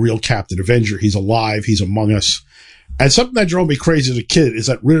 this is the real Captain Avenger. He's alive. He's among us. And something that drove me crazy as a kid is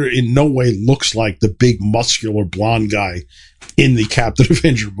that Ritter in no way looks like the big, muscular, blonde guy in the Captain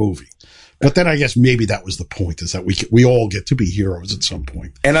Avenger movie. But then I guess maybe that was the point, is that we all get to be heroes at some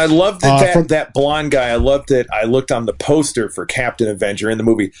point. And I loved that blonde guy. I loved it. I looked on the poster for Captain Avenger in the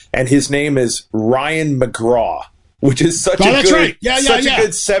movie, and his name is Ryan McGraw, which is such a good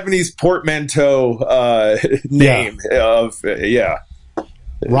 70s portmanteau name of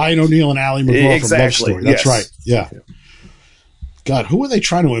Ryan O'Neal and Ally McGraw from Love Story. That's right. Yeah. God, who were they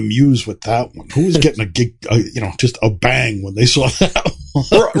trying to amuse with that one? Who was getting a gig, just a bang when they saw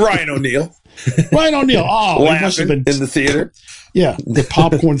that? Ryan O'Neal. Ryan O'Neal. Oh, he must Laughing have been in the theater. Yeah, the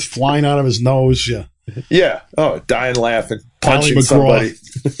popcorn's flying out of his nose. Yeah. Yeah. Oh, dying laughing, Ally punching somebody.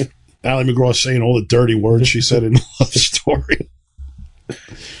 Ally McGraw saying all the dirty words she said in Love Story.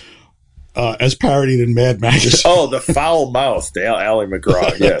 As parodied in Mad Magazine. Oh, the foul mouthed Ally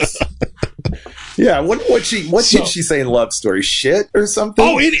McGraw. Yes. Yeah. What did she say in Love Story? Shit or something?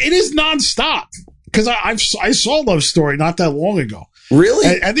 Oh, it is nonstop. Because I saw Love Story not that long ago.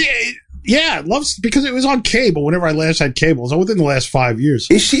 Really? Yeah, because it was on cable whenever I last had cable. So within the last 5 years.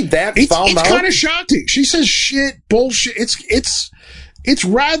 Is she that foul-mouthed? It's kind of shocking. She says shit, bullshit. It's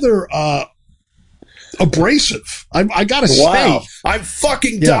rather abrasive. I gotta say. I'm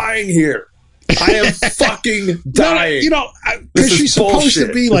fucking dying here. I am fucking dying. Because she's supposed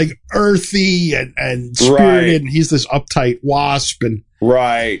to be like earthy and spirited, and he's this uptight wasp, and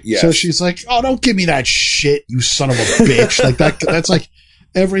yes. So she's like, "Oh, don't give me that shit, you son of a bitch!" Like that. That's like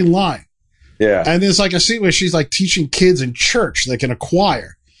every line. Yeah. And there's like a scene where she's like teaching kids in church, like in a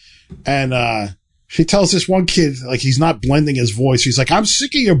choir, and she tells this one kid, like, he's not blending his voice. He's like, "I'm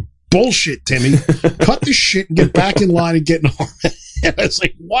sick of your bullshit, Timmy. Cut this shit and get back in line and get in harmony." And it's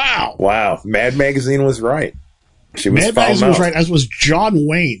like, wow. Wow. Mad Magazine was right. Mad Magazine was right, as was John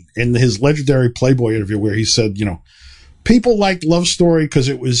Wayne in his legendary Playboy interview where he said, people liked Love Story because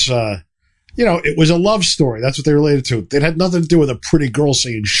it was, it was a love story. That's what they related to. It had nothing to do with a pretty girl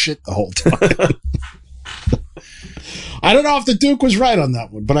saying shit the whole time. I don't know if the Duke was right on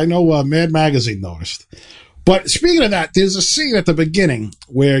that one, but I know Mad Magazine noticed. But speaking of that, there's a scene at the beginning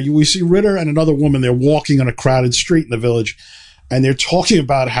where we see Ritter and another woman. They're walking on a crowded street in the village, and they're talking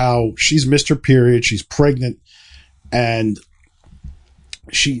about how she's missed her period, she's pregnant, and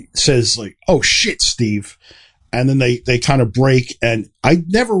she says, like, "Oh, shit, Steve." And then they kind of break, and I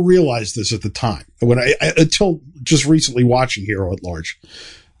never realized this at the time, until just recently watching Hero at Large.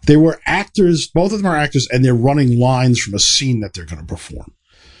 They were actors, both of them are actors, and they're running lines from a scene that they're going to perform.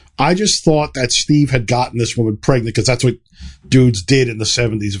 I just thought that Steve had gotten this woman pregnant because that's what dudes did in the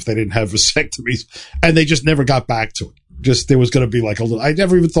 70s if they didn't have vasectomies, and they just never got back to it. Just there was going to be like a little, I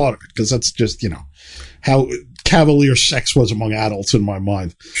never even thought of it because that's just, how cavalier sex was among adults in my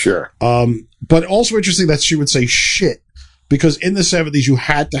mind. Sure. But also interesting that she would say shit because in the 70s you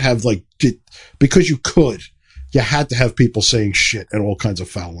had to have because you had to have people saying shit and all kinds of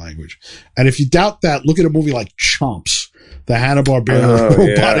foul language. And if you doubt that, look at a movie like Chomps, the Hanna-Barbera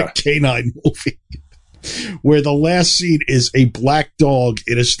robotic canine movie, where the last scene is a black dog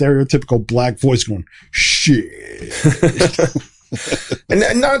in a stereotypical black voice going, shit.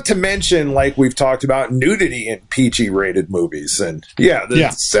 And not to mention, like we've talked about, nudity in PG-rated movies. And the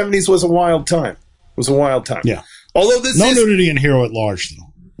 70s was a wild time. It was a wild time. Yeah. Although no nudity in Hero at Large, though.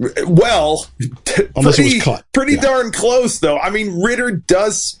 Well, unless it was cut. Pretty darn close, though. I mean, Ritter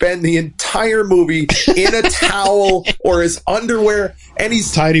does spend the entire movie in a towel or his underwear, and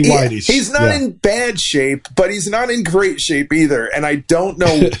he's tidy whities. He's not in bad shape, but he's not in great shape either. And I don't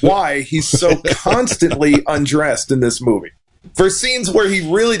know why he's so constantly undressed in this movie. For scenes where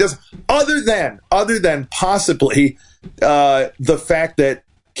he really does, other than possibly the fact that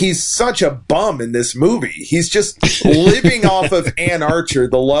he's such a bum in this movie. He's just living off of Ann Archer,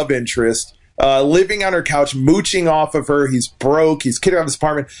 the love interest, living on her couch, mooching off of her. He's broke. He's kicked out of his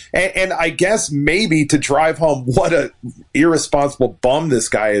apartment. And I guess maybe to drive home what a irresponsible bum this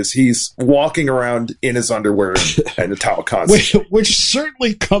guy is, he's walking around in his underwear and a towel constantly. Which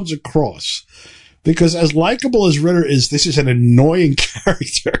certainly comes across. Because as likable as Ritter is, this is an annoying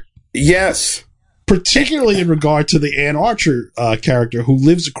character. Yes. Particularly in regard to the Ann Archer character who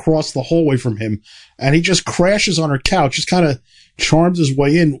lives across the hallway from him, and he just crashes on her couch, just kind of charms his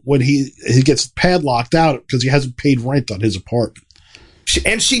way in when he gets padlocked out because he hasn't paid rent on his apartment.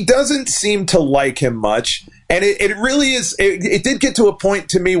 And she doesn't seem to like him much. And it really is, it did get to a point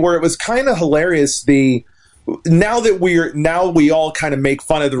to me where it was kind of hilarious. Now we all kind of make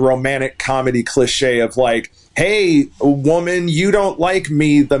fun of the romantic comedy cliche of like, hey, woman, you don't like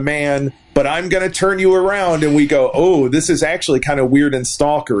me, the man, but I'm going to turn you around. And we go, oh, this is actually kind of weird and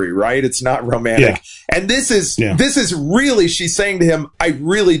stalkery, right? It's not romantic. Yeah. And this is really, she's saying to him, I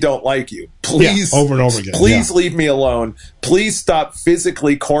really don't like you. Please, over and over again. Please leave me alone. Please stop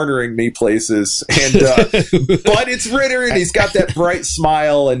physically cornering me places. And but it's Ritter, and he's got that bright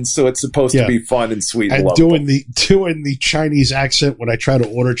smile, and so it's supposed to be fun and sweet and lovable. doing the Chinese accent when I try to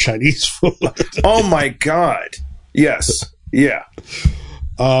order Chinese food. Oh my God! Yes, yeah.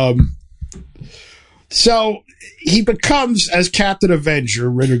 So he becomes, as Captain Avenger,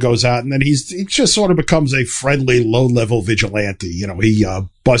 Ritter goes out, and then he just sort of becomes a friendly, low-level vigilante. You know, he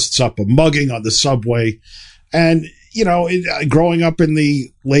busts up a mugging on the subway. And, you know, growing up in the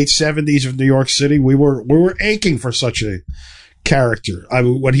late 70s of New York City, we were aching for such a character.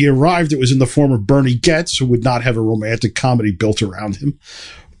 When he arrived, it was in the form of Bernie Getz, who would not have a romantic comedy built around him.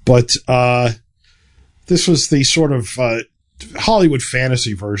 But this was the sort of Hollywood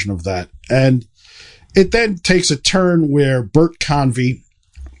fantasy version of that. And it then takes a turn where Bert Convy,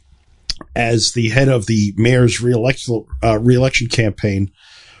 as the head of the mayor's re-election campaign,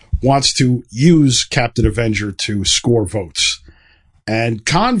 wants to use Captain Avenger to score votes. And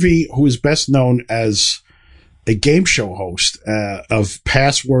Convy, who is best known as a game show host of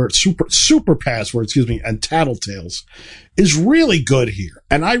Password, Super Password, and Tattletales, is really good here.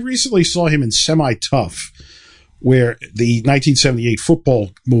 And I recently saw him in Semi-Tough, where the 1978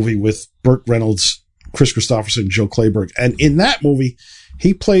 football movie with Burt Reynolds, Chris Christopherson, Joe Clayburgh. And in that movie,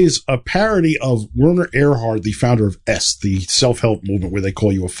 he plays a parody of Werner Erhard, the founder of S, the self-help movement where they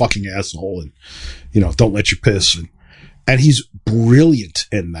call you a fucking asshole and, you know, don't let you piss. And he's brilliant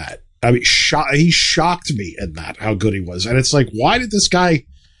in that. I mean, he shocked me in that, how good he was. And it's like, why did this guy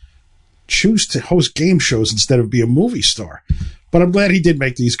choose to host game shows instead of be a movie star? But I'm glad he did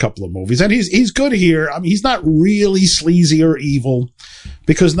make these couple of movies. And he's good here. I mean, he's not really sleazy or evil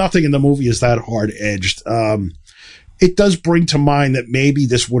because nothing in the movie is that hard-edged. It does bring to mind that maybe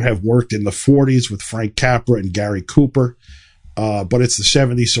this would have worked in the 40s with Frank Capra and Gary Cooper. But it's the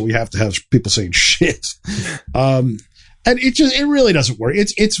 70s, so we have to have people saying shit. And it really doesn't work.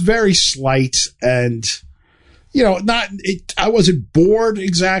 It's very slight and, you know, I wasn't bored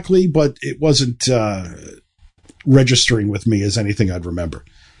exactly, but it wasn't, registering with me as anything I'd remember.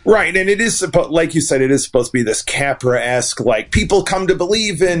 Right, and it is like you said, it is supposed to be this Capra-esque, like people come to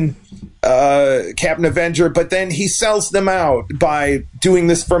believe in Captain Avenger, but then he sells them out by doing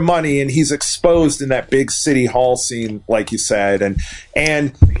this for money, and he's exposed in that big city hall scene, like you said,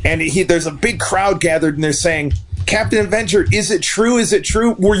 and there's a big crowd gathered, and they're saying, Captain Avenger, is it true? Is it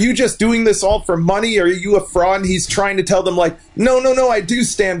true? Were you just doing this all for money? Or are you a fraud? And he's trying to tell them, like, no, I do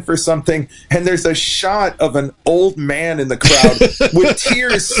stand for something. And there's a shot of an old man in the crowd with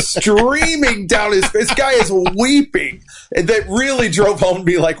tears streaming down his face. This guy is weeping. And that really drove home to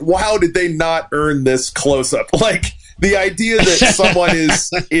be like, wow, did they not earn this close-up? Like, the idea that someone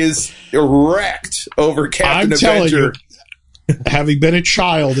is wrecked over Captain Avenger. Having been a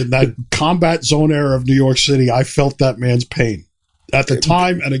child in that combat zone era of New York City, I felt that man's pain at the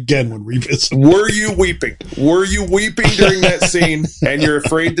time and again when revisiting. Were you weeping? Were you weeping during that scene and you're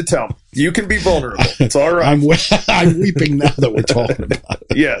afraid to tell me? You can be vulnerable. It's all right. I'm weeping now that we're talking about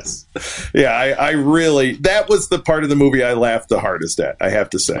it. Yes. Yeah, I really, that was the part of the movie I laughed the hardest at, I have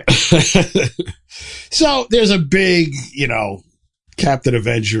to say. So there's a big, you know, Captain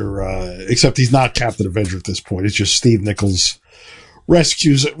Avenger, except he's not Captain Avenger at this point. It's just Steve Nichols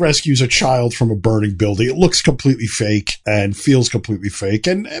rescues a child from a burning building. It looks completely fake and feels completely fake,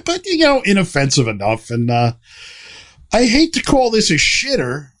 but you know, inoffensive enough. And I hate to call this a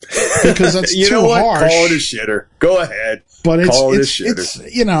shitter because that's you too know what? harsh. Call it a shitter. Go ahead. But it's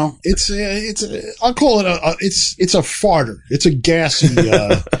you know, I'll call it it's a farter. It's a gassy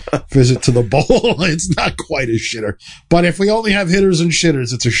visit to the bowl. It's not quite a shitter. But if we only have hitters and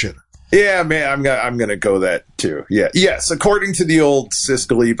shitters, it's a shitter. Yeah, man, I'm gonna go that too. Yeah, yes. According to the old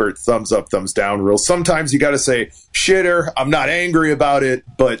Siskel Ebert thumbs up, thumbs down rule, sometimes you got to say shitter. I'm not angry about it,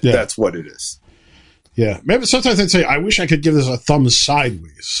 but that's what it is. Yeah, maybe sometimes I'd say I wish I could give this a thumbs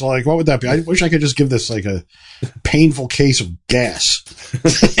sideways. So, like, what would that be? I wish I could just give this like a painful case of gas.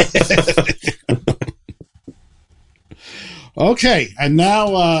 Okay, and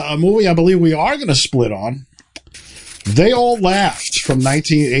now a movie I believe we are going to split on. They All Laughed from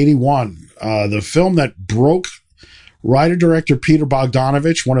 1981, the film that broke writer-director Peter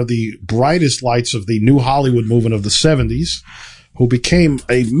Bogdanovich, one of the brightest lights of the new Hollywood movement of the 70s, who became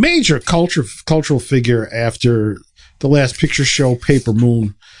a major cultural figure after The Last Picture Show, Paper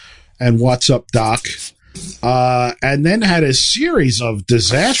Moon, and What's Up, Doc, and then had a series of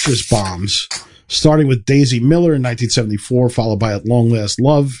disastrous bombs, starting with Daisy Miller in 1974, followed by At Long Last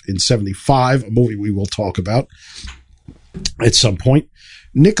Love in 75, a movie we will talk about at some point.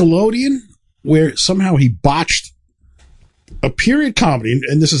 Nickelodeon, where somehow he botched a period comedy,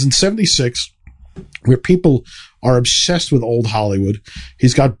 and this is in 76, where people are obsessed with old Hollywood.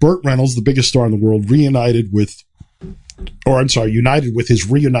 He's got Burt Reynolds, the biggest star in the world, united with his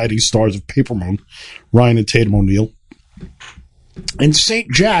reuniting stars of Paper Moon, Ryan and Tatum O'Neal. And St.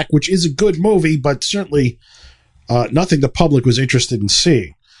 Jack, which is a good movie, but certainly nothing the public was interested in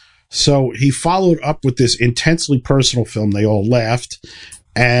seeing. So he followed up with this intensely personal film, They All Laughed,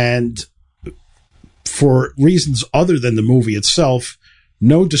 and for reasons other than the movie itself,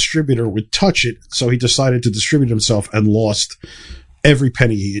 no distributor would touch it, so he decided to distribute himself and lost every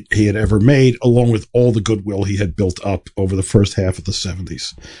penny he had ever made, along with all the goodwill he had built up over the first half of the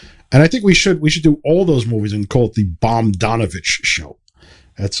 70s. And I think we should do all those movies and call it the Bogdanovich Show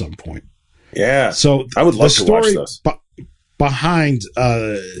at some point. Yeah. So I would love to watch those. Behind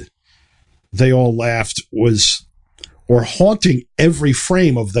They All Laughed or haunting every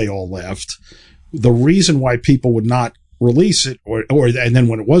frame of They All Laughed, the reason why people would not release it, and then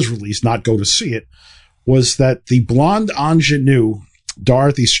when it was released, not go to see it, was that the blonde ingenue,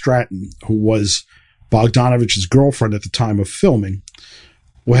 Dorothy Stratton, who was Bogdanovich's girlfriend at the time of filming,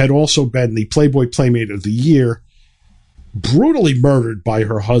 who had also been the Playboy Playmate of the Year, brutally murdered by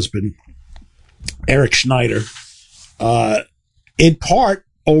her husband, Eric Schneider, in part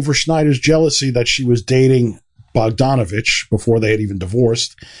over Schneider's jealousy that she was dating Bogdanovich before they had even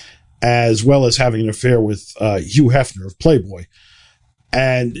divorced, as well as having an affair with Hugh Hefner of Playboy.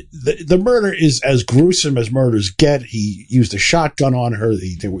 And the murder is as gruesome as murders get. He used a shotgun on her.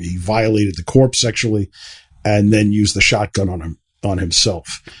 He violated the corpse sexually, and then used the shotgun on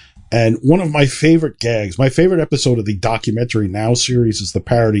himself. And one of my favorite gags, my favorite episode of the Documentary Now series, is the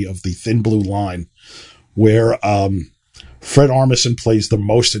parody of The Thin Blue Line, where Fred Armisen plays the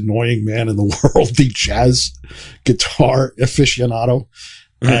most annoying man in the world, the jazz guitar aficionado.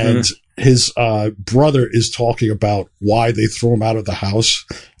 Mm-hmm. And his brother is talking about why they threw him out of the house,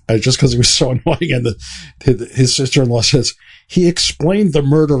 just because he was so annoying. And his sister-in-law says, he explained the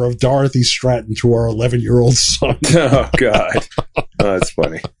murder of Dorothy Stratton to our 11-year-old son. Oh, God. Oh, that's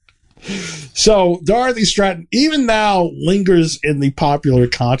funny. So Dorothy Stratton, even now, lingers in the popular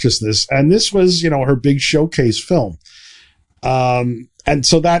consciousness. And this was, her big showcase film. And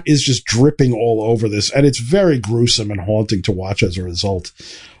so that is just dripping all over this. And it's very gruesome and haunting to watch as a result.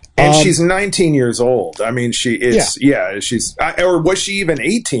 And she's 19 years old. I mean, she's, or was she even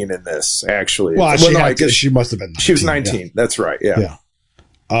 18 in this, actually? Well, I guess she must have been 19. She was 19. Yeah. That's right. Yeah.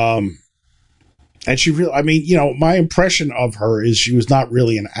 And she really, my impression of her is she was not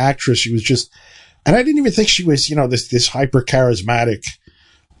really an actress. She was just, and I didn't even think she was, this hyper charismatic,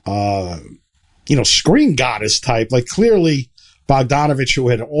 screen goddess type. Like, clearly Bogdanovich, who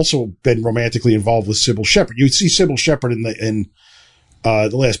had also been romantically involved with Sybil Shepherd. You'd see Sybil Shepherd in the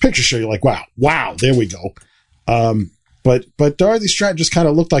Last Picture Show. You're like, wow, there we go. But Dorothy Stratton just kind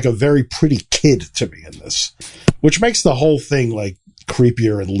of looked like a very pretty kid to me in this, which makes the whole thing like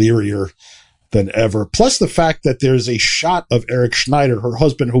creepier and leerier than ever. Plus the fact that there's a shot of Eric Schneider, her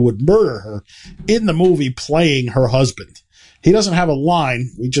husband, who would murder her, in the movie playing her husband. He doesn't have a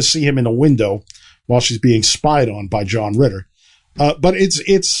line. We just see him in a window while she's being spied on by John Ritter. But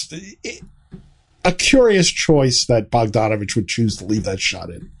it's a curious choice that Bogdanovich would choose to leave that shot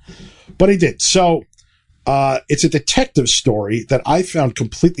in. But he did. So it's a detective story that I found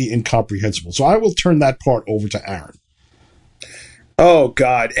completely incomprehensible. So I will turn that part over to Aaron. Oh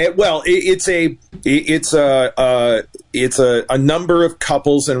God! It's a number of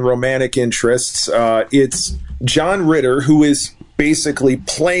couples and romantic interests. It's John Ritter, who is basically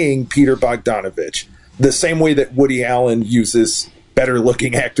playing Peter Bogdanovich, the same way that Woody Allen uses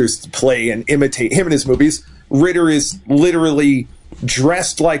better-looking actors to play and imitate him in his movies. Ritter is literally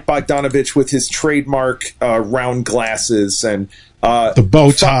dressed like Bogdanovich with his trademark round glasses and the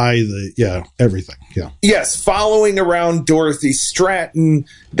bow tie, everything. Yeah. Yes, following around Dorothy Stratton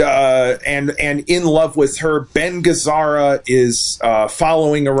and in love with her. Ben Gazzara is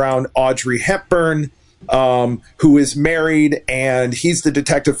following around Audrey Hepburn, who is married, and he's the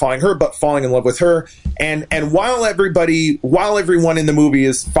detective following her, but falling in love with her. And while everyone in the movie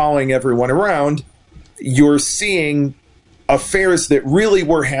is following everyone around, you're seeing affairs that really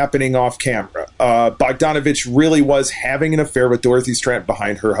were happening off camera. Bogdanovich really was having an affair with Dorothy Stratton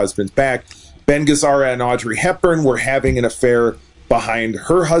behind her husband's back. Ben Gazzara and Audrey Hepburn were having an affair behind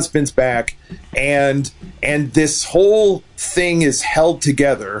her husband's back, and this whole thing is held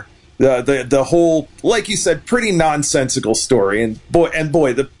together. The whole, like you said, pretty nonsensical story, and boy,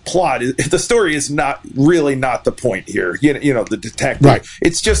 the story is not the point here. The detective, right?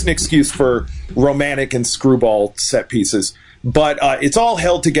 It's just an excuse for romantic and screwball set pieces. But it's all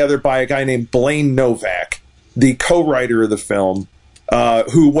held together by a guy named Blaine Novak, the co-writer of the film,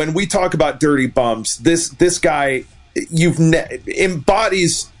 who, when we talk about dirty bums, this guy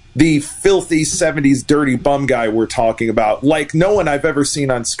embodies the filthy 70s dirty bum guy we're talking about, like no one I've ever seen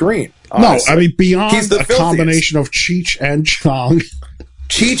on screen. Honestly. No, I mean, beyond a combination of Cheech and Chong.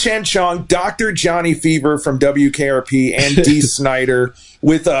 Cheech and Chong, Dr. Johnny Fever from WKRP, and Dee Snider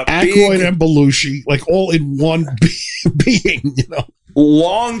with a Aykroyd and Belushi, like all in one being, you know,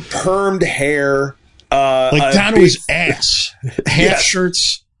 long permed hair, like down to his ass, half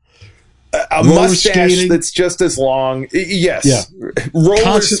shirts, a mustache skating. That's just as long. Yes, roller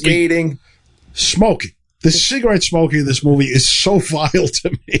constantly skating, smoking. The cigarette smoking in this movie is so vile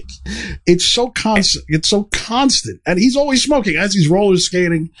to me. It's so constant. It's so constant. And he's always smoking as he's roller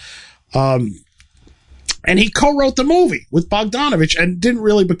skating. And he co-wrote the movie with Bogdanovich and didn't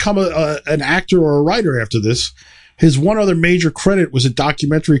really become an actor or a writer after this. His one other major credit was a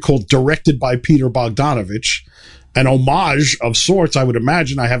documentary called Directed by Peter Bogdanovich, an homage of sorts, I would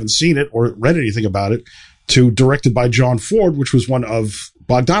imagine. I haven't seen it or read anything about it, to Directed by John Ford, which was one of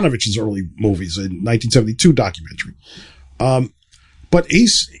Bogdanovich's early movies, in 1972 documentary. But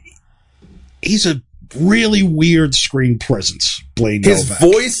he's a really weird screen presence, Blaine His Novak.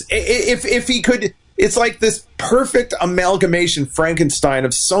 voice, if he could, it's like this perfect amalgamation Frankenstein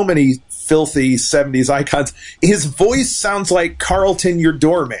of so many filthy 70s icons. His voice sounds like Carlton, your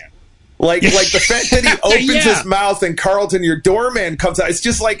doorman. Like the fact that he opens his mouth and Carlton, your doorman, comes out. It's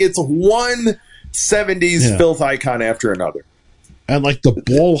just like it's one 70s filth icon after another. And like the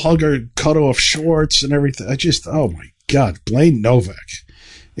ball hugger cut off shorts and everything. Oh my God, Blaine Novak.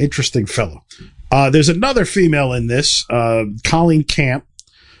 Interesting fellow. There's another female in this, Colleen Camp,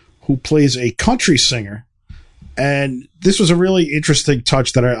 who plays a country singer. And this was a really interesting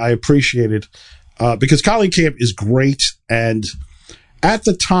touch that I appreciated, because Colleen Camp is great. And at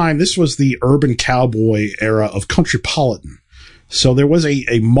the time, this was the urban cowboy era of Countrypolitan. So there was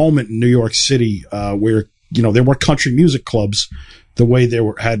a moment in New York City where, you know, there were country music clubs the way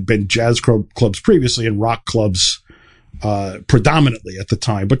there had been jazz clubs previously and rock clubs predominantly at the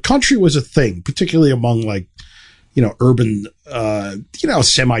time. But country was a thing, particularly among, like, you know, urban,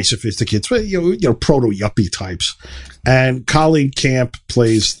 semi-sophisticates, you know, proto-yuppie types. And Colleen Camp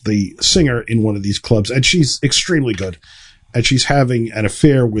plays the singer in one of these clubs, and she's extremely good. And she's having an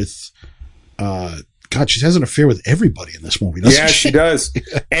affair with, she has an affair with everybody in this movie. Yeah, she does.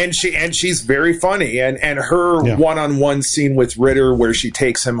 And she's very funny. And her one-on-one scene with Ritter where she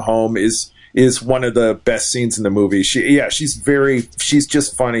takes him home is one of the best scenes in the movie. She's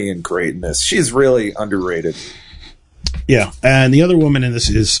just funny and great in this. She's really underrated. Yeah. And the other woman in this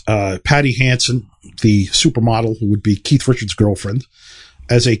is Patty Hansen, the supermodel who would be Keith Richards' girlfriend,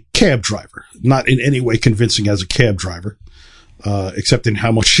 as a cab driver. Not in any way convincing as a cab driver. Except in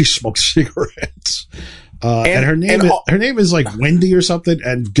how much she smokes cigarettes. And her name is like Wendy or something,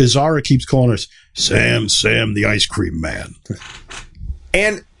 and Gazzara keeps calling her Sam, the ice cream man.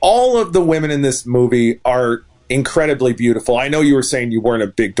 And all of the women in this movie are incredibly beautiful. I know you were saying you weren't a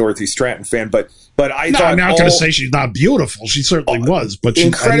big Dorothy Stratton fan, but I'm not going to say she's not beautiful. She certainly was, but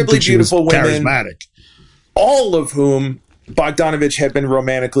incredibly beautiful women, charismatic. All of whom Bogdanovich had been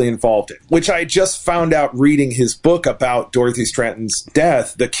romantically involved in, which I just found out reading his book about Dorothy Stratton's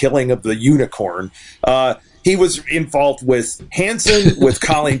death, The Killing of the Unicorn. He was involved with Hansen, with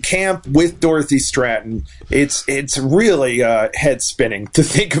Colleen Camp, with Dorothy Stratton. It's really head spinning to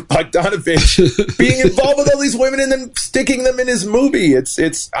think of Bogdanovich being involved with all these women and then sticking them in his movie.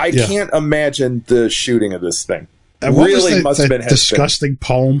 I can't imagine the shooting of this thing. And really must have been disgusting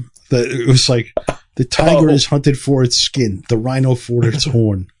poem that it was like. The tiger is hunted for its skin, the rhino for its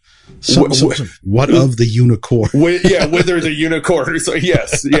horn. What of the unicorn? Wither the unicorn. So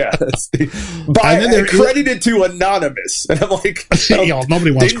yes. Credited to Anonymous. And I'm like,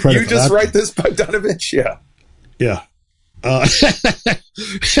 nobody wants credit for that. You just write this, Bogdanovich? Yeah.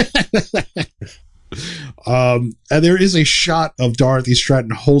 And there is a shot of Dorothy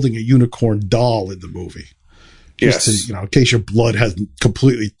Stratton holding a unicorn doll in the movie. Just to, in case your blood hasn't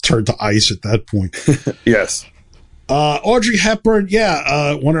completely turned to ice at that point. Yes. Audrey Hepburn,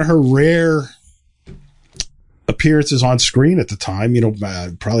 one of her rare appearances on screen at the time.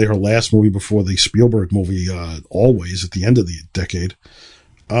 Probably her last movie before the Spielberg movie, Always, at the end of the decade.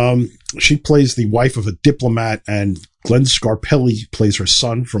 She plays the wife of a diplomat, and Glenn Scarpelli plays her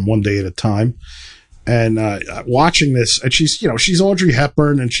son from One Day at a Time. And watching this, and she's Audrey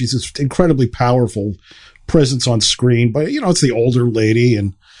Hepburn, and she's this incredibly powerful presence on screen, but it's the older lady.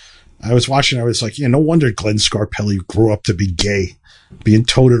 And I was watching, I was like, no wonder Glenn Scarpelli grew up to be gay, being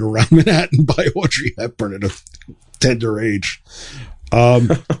toted around Manhattan by Audrey Hepburn at a tender age.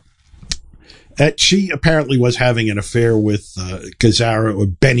 She apparently was having an affair with Gazzara, or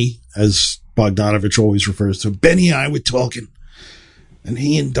Benny, as Bogdanovich always refers to him. Benny and I were talking, and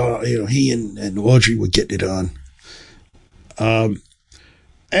he and Audrey were getting it on.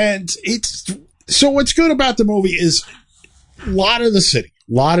 And so what's good about the movie is a lot of the city,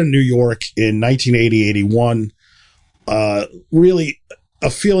 lot of New York in 1980, 81. Really a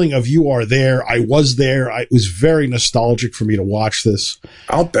feeling of you are there. I was there. It was very nostalgic for me to watch this.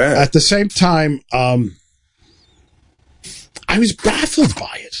 I'll bet. At the same time, I was baffled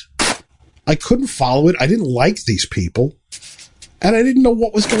by it. I couldn't follow it. I didn't like these people, and I didn't know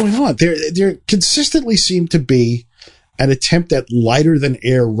what was going on. There consistently seemed to be an attempt at lighter than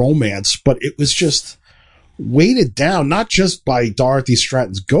air romance, but it was just weighted down, not just by Dorothy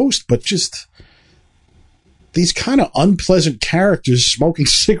Stratton's ghost, but just these kind of unpleasant characters smoking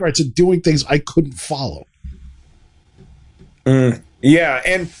cigarettes and doing things I couldn't follow. Yeah,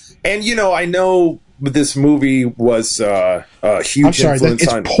 and I know this movie was a huge I'm sorry, influence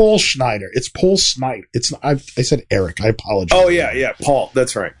it's on Paul Schneider. It's Paul Snyder. I said Eric. I apologize. Oh yeah, Paul.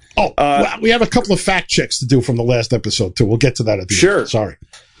 That's right. Well, we have a couple of fact checks to do from the last episode too. We'll get to that at the end. Sorry.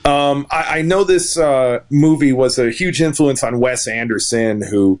 I know this movie was a huge influence on Wes Anderson,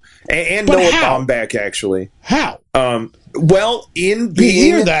 and Noah Baumbach, actually. How? Well, in being, you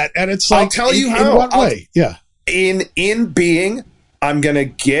hear that, and it's like, I'll tell you how. In what way? Yeah. In being, I'm gonna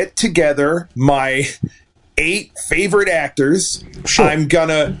get together my 8 favorite actors. Sure. I'm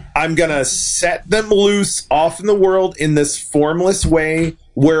gonna set them loose off in the world in this formless way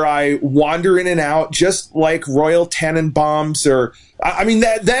where I wander in and out, just like Royal Tenenbaums, or I mean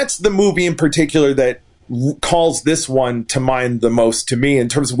that's the movie in particular that calls this one to mind the most to me in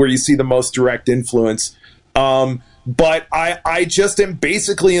terms of where you see the most direct influence. But I just am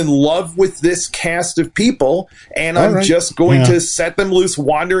basically in love with this cast of people, and I'm just going to set them loose,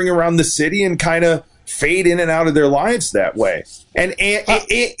 wandering around the city and kind of fade in and out of their lives that way. And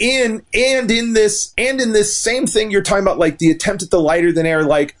in this same thing you're talking about, like the attempt at the lighter than air,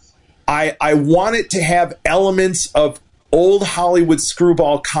 like I want it to have elements of old Hollywood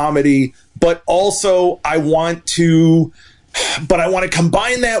screwball comedy, but also I want to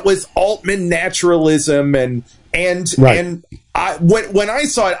combine that with Altman naturalism and when I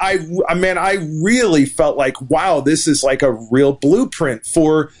saw it, I really felt like, wow, this is like a real blueprint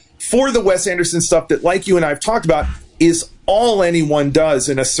for the Wes Anderson stuff that, like you and I've talked about, is all anyone does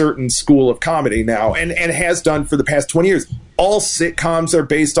in a certain school of comedy now, and has done for the past 20 years. All sitcoms are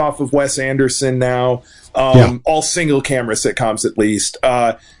based off of Wes Anderson now. All single camera sitcoms, at least.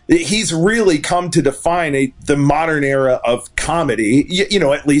 He's really come to define the modern era of comedy,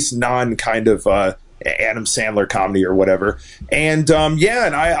 at least non kind of Adam Sandler comedy or whatever. And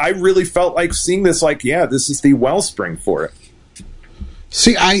and I really felt like seeing this, like, this is the wellspring for it.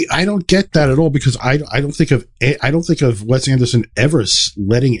 See, I don't get that at all, because I don't think of Wes Anderson ever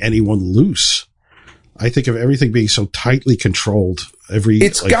letting anyone loose. I think of everything being so tightly controlled.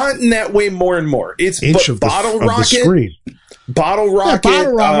 It's gotten that way more and more. It's inch of the screen. Bottle Rocket.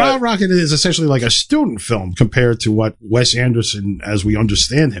 Bottle Rocket is essentially like a student film compared to what Wes Anderson, as we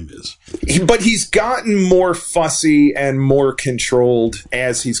understand him, is. But he's gotten more fussy and more controlled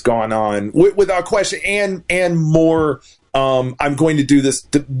as he's gone on, without question, and more. I'm going to do this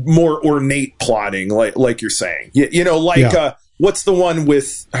more ornate plotting, like you're saying. What's the one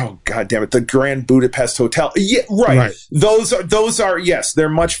with? Oh, God damn it! The Grand Budapest Hotel. Yeah, right. Those are yes, they're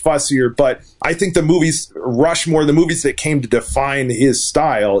much fussier. But I think the movies Rushmore, the movies that came to define his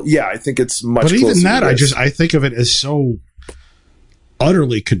style. Yeah, I think it's much. But even that, to I think of it as so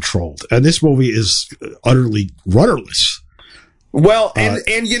utterly controlled, and this movie is utterly rudderless. Well, and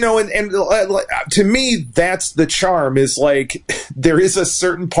to me, that's the charm, is like, there is a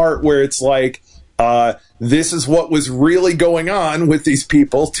certain part where it's like, this is what was really going on with these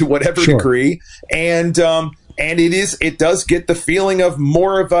people to whatever degree. And it does get the feeling of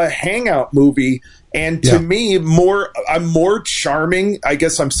more of a hangout movie. And to me, a more charming, I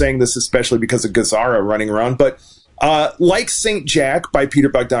guess I'm saying this especially because of Gazzara running around, but, like Saint Jack by Peter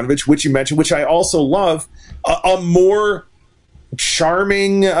Bogdanovich, which you mentioned, which I also love, a more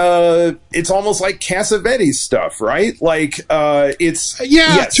charming, it's almost like Cassavetes stuff, right? Like, it's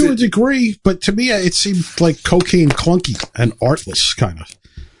to a degree, but to me it seemed like cocaine clunky and artless, kind of.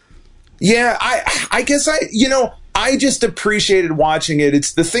 Yeah, I guess I just appreciated watching it.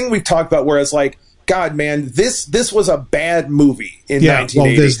 It's the thing we've talked about where it's like, God, man, this was a bad movie in 1980.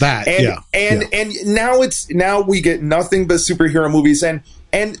 Well, there's that. And now we get nothing but superhero movies, and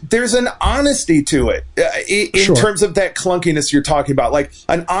there's an honesty to it in terms of that clunkiness you're talking about, like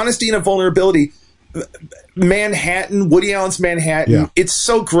an honesty and a vulnerability. Manhattan, Woody Allen's Manhattan, it's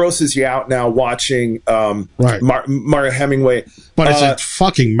so grosses you out now watching Mario Hemingway. But it's a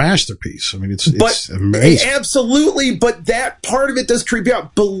fucking masterpiece. I mean, it's amazing. Absolutely, but that part of it does creep you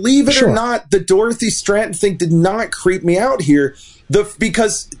out. Believe it or not, the Dorothy Stratton thing did not creep me out here.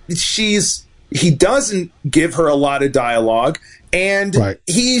 Because he doesn't give her a lot of dialogue, and Right.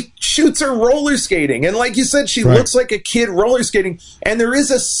 he shoots her roller skating. And like you said, she Right. looks like a kid roller skating. And there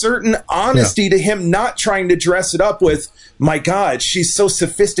is a certain honesty to him not trying to dress it up with, my God, she's so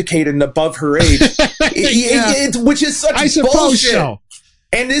sophisticated and above her age, which is such I suppose bullshit. so.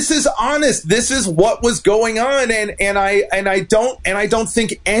 And this is honest. This is what was going on, and I don't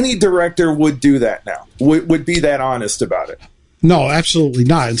think any director would do that now. Would be that honest about it. No, absolutely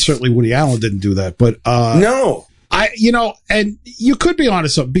not. And certainly Woody Allen didn't do that. But no, and you could be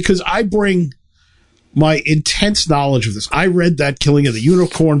honest because I bring my intense knowledge of this. I read that Killing of the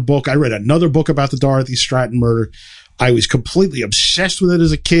Unicorn book. I read another book about the Dorothy Stratton murder. I was completely obsessed with it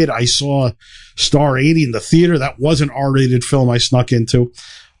as a kid. I saw Star 80 in the theater. That was an R-rated film I snuck into.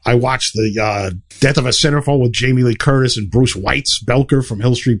 I watched the Death of a Centerfold with Jamie Lee Curtis and Bruce Weitz, Belker from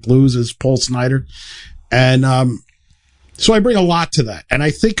Hill Street Blues as Paul Snider. And so I bring a lot to that. And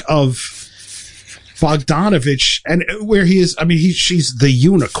I think of Bogdanovich and where he is. I mean, she's the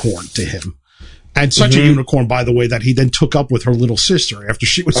unicorn to him. And such a unicorn, by the way, that he then took up with her little sister after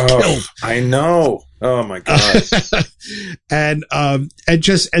she was killed. I know. Oh my God. and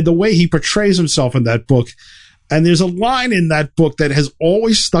the way he portrays himself in that book. And there's a line in that book that has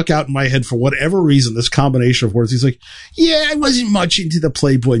always stuck out in my head for whatever reason, this combination of words. He's like, yeah, I wasn't much into the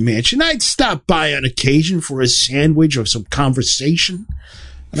Playboy Mansion. I'd stop by on occasion for a sandwich or some conversation.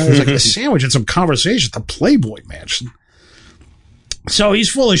 And I was like, a sandwich and some conversation at the Playboy Mansion. So he's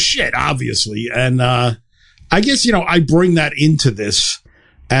full of shit, obviously. And I guess, I bring that into this.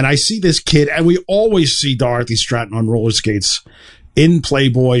 And I see this kid, and we always see Dorothy Stratton on roller skates in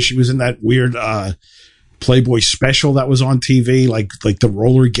Playboy. She was in that weird Playboy special that was on TV, like the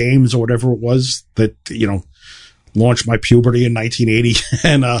roller games or whatever it was that, launched my puberty in 1980.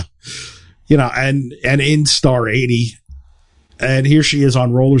 And, and in Star 80. And here she is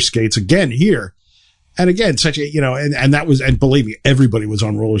on roller skates again here. And again, such a, and that was, and believe me, everybody was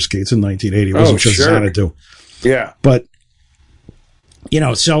on roller skates in 1980. It wasn't just Xanadu. Yeah. But,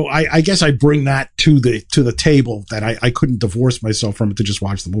 so I guess I bring that to the table that I couldn't divorce myself from it to just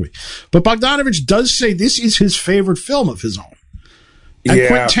watch the movie. But Bogdanovich does say this is his favorite film of his own. And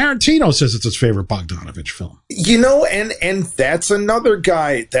Quentin Tarantino says it's his favorite Bogdanovich film. And that's another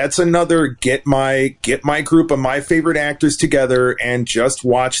guy. That's another get my group of my favorite actors together and just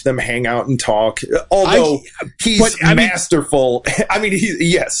watch them hang out and talk. Although he's masterful.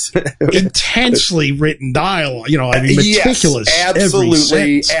 Yes. Intensely written dialogue. Meticulous. Yes,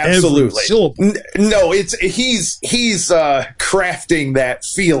 absolutely. Every syllable. No, he's crafting that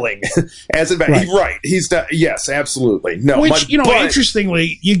feeling as a right. He's not. Yes, absolutely. No, which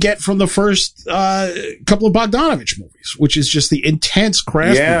interestingly, you get from the first couple of Bogdanovich movies, which is just the intense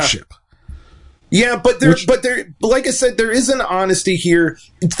craftsmanship. Yeah, but there, like I said, there is an honesty here.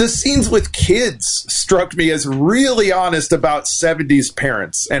 The scenes with kids struck me as really honest about 70s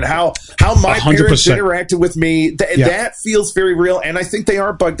parents and how my 100%. Parents interacted with me. That feels very real, and I think they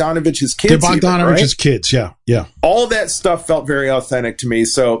are Bogdanovich's kids. They're Bogdanovich's kids, yeah. All that stuff felt very authentic to me.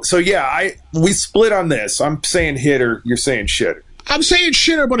 So yeah, we split on this. I'm saying hitter, you're saying shitter. I'm saying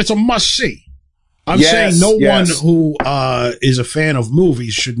shitter, but it's a must-see. I'm saying no one who is a fan of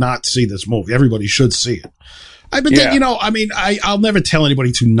movies should not see this movie. Everybody should see it. I'll never tell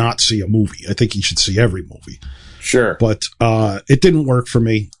anybody to not see a movie. I think you should see every movie. Sure. But it didn't work for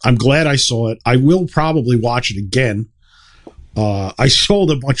me. I'm glad I saw it. I will probably watch it again. I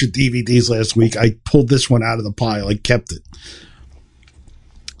sold a bunch of DVDs last week. I pulled this one out of the pile. I kept it.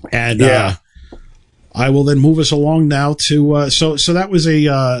 And I will then move us along now to so that was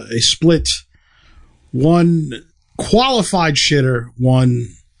a split. One qualified shitter, one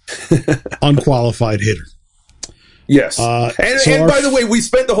unqualified hitter. Yes. And by the way, we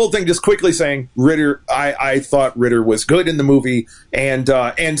spent the whole thing just quickly saying Ritter, I thought Ritter was good in the movie and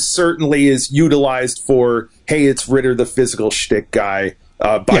certainly is utilized for, hey, it's Ritter, the physical shtick guy.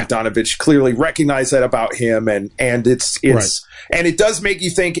 Bogdanovich clearly recognized that about him. And it's right. And it does make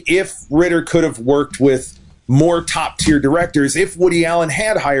you think if Ritter could have worked with more top-tier directors if Woody Allen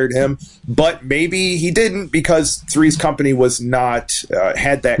had hired him, but maybe he didn't because Three's Company was not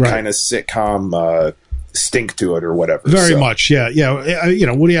had that kind of sitcom stink to it or whatever. Very much, yeah.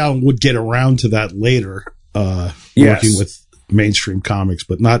 Woody Allen would get around to that later, working with mainstream comics,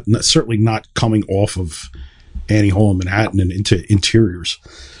 but certainly not coming off of Annie Hall in Manhattan and into interiors.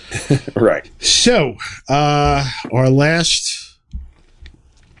 Right. So, our last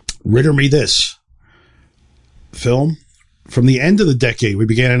Ritter Me This film from the end of the decade. We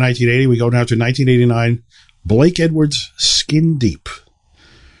began in 1980. We go now to 1989. Blake Edwards' Skin Deep.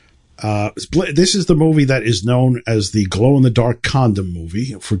 This is the movie that is known as the glow-in-the-dark condom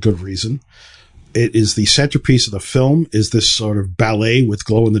movie for good reason. It is the centerpiece of the film, is this sort of ballet with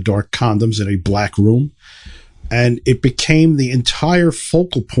glow-in-the-dark condoms in a black room. And it became the entire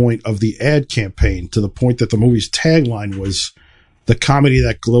focal point of the ad campaign, to the point that the movie's tagline was the comedy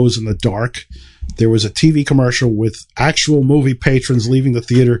that glows in the dark. There was a TV commercial with actual movie patrons leaving the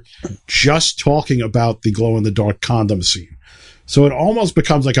theater just talking about the glow-in-the-dark condom scene. So it almost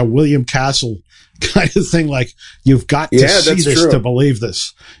becomes like a William Castle kind of thing. Like, you've got to see this to believe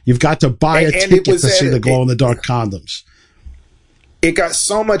this. You've got to buy a ticket to see the glow-in-the-dark condoms. It got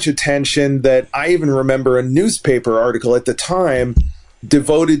so much attention that I even remember a newspaper article at the time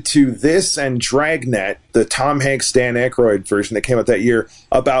devoted to this and Dragnet, the Tom Hanks, Dan Aykroyd version that came out that year,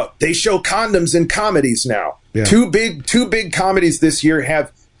 about they show condoms in comedies now. Yeah. Two big comedies this year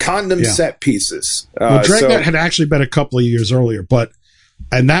have condom set pieces. Well, Dragnet had actually been a couple of years earlier,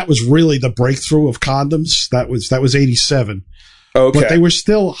 and that was really the breakthrough of condoms. That was 87. Okay. But they were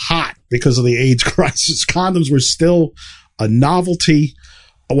still hot because of the AIDS crisis. Condoms were still a novelty.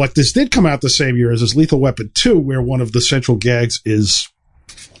 What this did come out the same year is Lethal Weapon 2, where one of the central gags is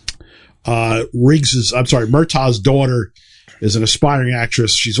Murtaugh's daughter is an aspiring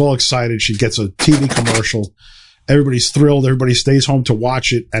actress. She's all excited. She gets a TV commercial. Everybody's thrilled. Everybody stays home to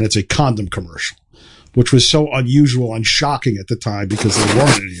watch it, and it's a condom commercial, which was so unusual and shocking at the time because they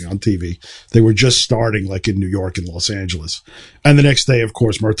weren't any on TV. They were just starting, like in New York and Los Angeles. And the next day, of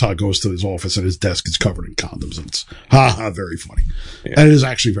course, Murtaugh goes to his office and his desk is covered in condoms. And it's very funny. Yeah. And it is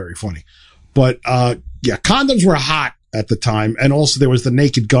actually very funny. But condoms were hot at the time. And also there was the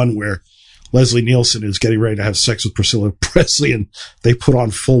Naked Gun, where Leslie Nielsen is getting ready to have sex with Priscilla Presley, and they put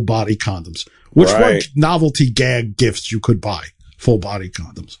on full body condoms, which were novelty gag gifts you could buy, full body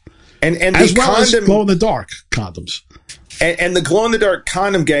condoms. And as well as glow-in-the-dark condoms. And the glow-in-the-dark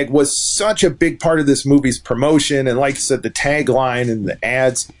condom gag was such a big part of this movie's promotion, and like you said, the tagline and the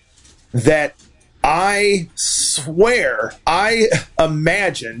ads, that I swear I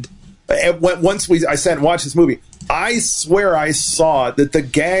imagined, once I sat and watched this movie, I swear I saw that the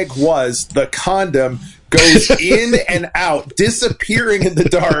gag was the condom goes in and out, disappearing in the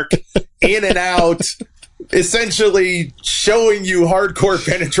dark, in and out, essentially showing you hardcore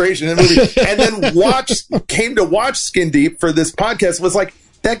penetration in the movie. And then came to watch Skin Deep for this podcast, was like,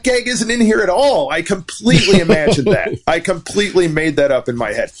 that gag isn't in here at all. I completely imagined that. I completely made that up in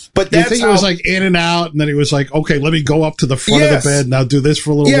my head. But that's it was like in and out, and then he was like, okay, let me go up to the front of the bed, now do this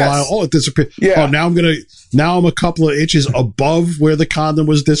for a little while. Oh, it disappeared. Yeah. Oh, now I'm a couple of inches above where the condom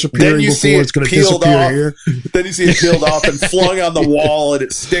was disappearing before it's going to disappear off. Here. Then you see it peeled off and flung on the wall, and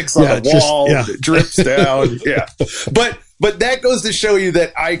it sticks on the wall. It drips down. Yeah. But that goes to show you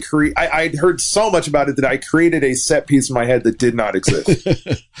that I'd heard so much about it that I created a set piece in my head that did not exist.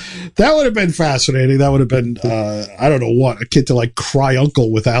 That would have been fascinating. That would have been, I don't know what, akin to like Cry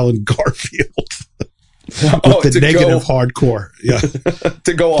Uncle with Alan Garfield. With the negative hardcore. Yeah.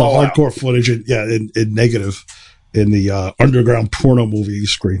 To go all the hardcore out. Footage in negative in the underground porno movie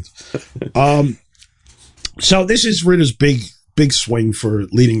screens. So this is Ritter's big swing for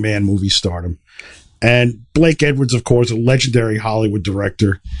leading man movie stardom. And Blake Edwards, of course, a legendary Hollywood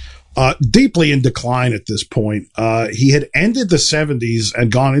director, deeply in decline at this point. He had ended the 70s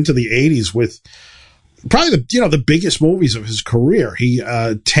and gone into the 80s with probably the biggest movies of his career. He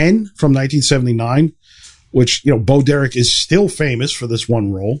 10 from 1979, which Bo Derek is still famous for this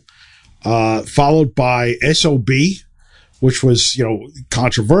one role, followed by S.O.B., which was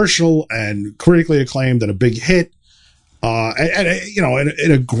controversial and critically acclaimed and a big hit,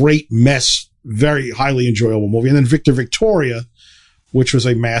 and a great mess. Very highly enjoyable movie. And then Victor Victoria, which was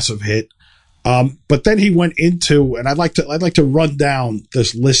a massive hit. But then he went into, and I'd like to run down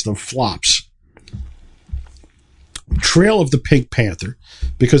this list of flops. Trail of the Pink Panther,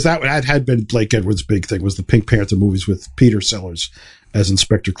 because that had been Blake Edwards' big thing, was the Pink Panther movies with Peter Sellers as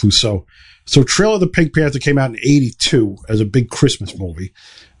Inspector Clouseau. So Trail of the Pink Panther came out in 82 as a big Christmas movie.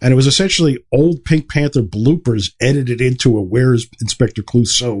 And it was essentially old Pink Panther bloopers edited into a Where's Inspector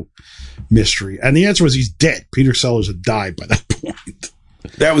Clouseau mystery. And the answer was he's dead. Peter Sellers had died by that point.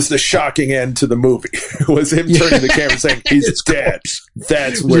 That was the shocking end to the movie. Was him turning the camera saying, he's dead.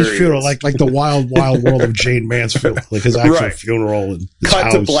 That's where his funeral, like the wild world of Jane Mansfield, like his actual funeral. And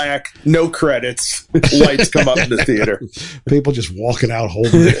cut to black, no credits, lights come up in the theater. People just walking out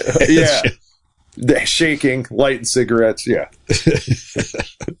holding it. Yeah. Shaking, lighting cigarettes, yeah.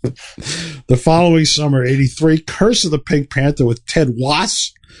 The following summer, 83, Curse of the Pink Panther with Ted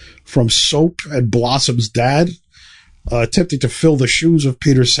Wass from Soap and Blossom's dad, attempting to fill the shoes of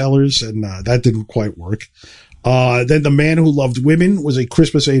Peter Sellers, and that didn't quite work. Then The Man Who Loved Women was a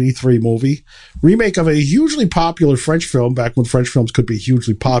Christmas 83 movie, remake of a hugely popular French film, back when French films could be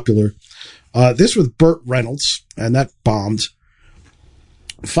hugely popular, This with Burt Reynolds, and that bombed.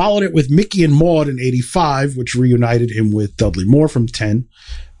 Followed it with Mickey and Maude in 85, which reunited him with Dudley Moore from 10.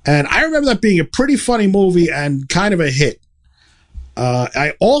 And I remember that being a pretty funny movie and kind of a hit.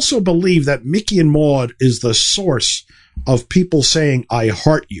 I also believe that Mickey and Maude is the source of people saying, "I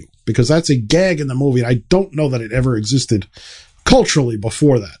heart you," because that's a gag in the movie. And I don't know that it ever existed culturally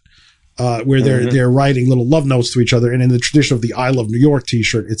before that, where they're writing little love notes to each other. And in the tradition of the I Love New York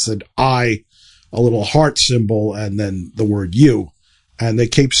t-shirt, it's an I, a little heart symbol, and then the word you. And they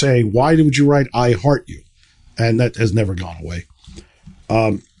keep saying, "Why would you write I heart you?" And that has never gone away.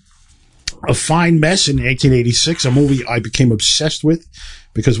 A Fine Mess in 1986, a movie I became obsessed with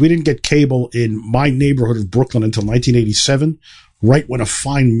because we didn't get cable in my neighborhood of Brooklyn until 1987, right when A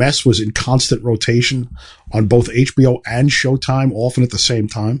Fine Mess was in constant rotation on both HBO and Showtime, often at the same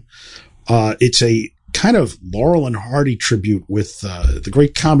time. It's a kind of Laurel and Hardy tribute with the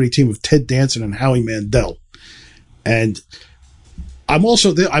great comedy team of Ted Danson and Howie Mandel. And I'm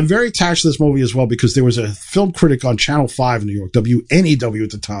very attached to this movie as well because there was a film critic on Channel 5 in New York, WNEW at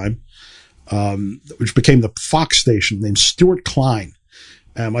the time, which became the Fox station, named Stuart Klein.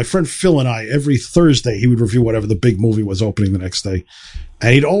 And my friend Phil and I, every Thursday, he would review whatever the big movie was opening the next day.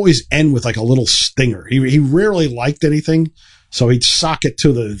 And he'd always end with like a little stinger. He rarely liked anything, so he'd sock it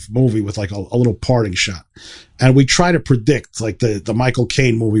to the movie with like a little parting shot. And we try to predict, like the Michael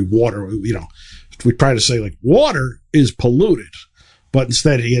Caine movie, Water, we try to say like, water is polluted. But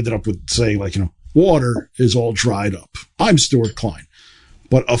instead he ended up with saying like, water is all dried up. I'm Stuart Klein.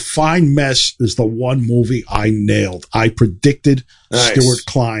 But A Fine Mess is the one movie I nailed. I predicted Stuart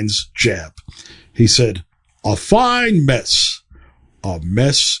Klein's jab. He said, "A fine mess. A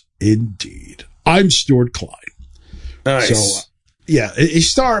mess indeed. I'm Stuart Klein." Nice. So, he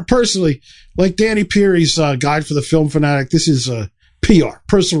started personally, like Danny Peary's Guide for the Film Fanatic. This is a PR,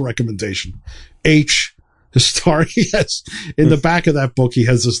 personal recommendation. The star, he has, in the back of that book, he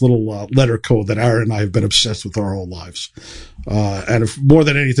has this little letter code that Aaron and I have been obsessed with our whole lives. And more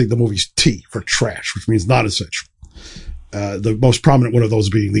than anything, the movie's T for trash, which means not essential. The most prominent one of those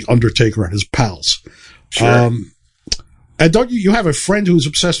being The Undertaker and his pals. Sure. And don't you have a friend who's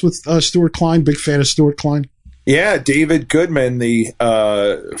obsessed with Stuart Klein, big fan of Stuart Klein? Yeah, David Goodman, the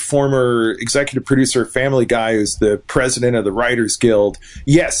former executive producer of Family Guy, who's the president of the Writers Guild.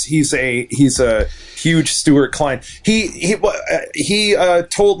 Yes, he's a huge Stuart Klein. He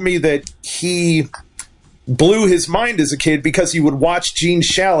told me that he blew his mind as a kid because he would watch Gene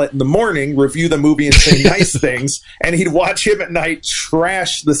Shalit in the morning review the movie and say nice things, and he'd watch him at night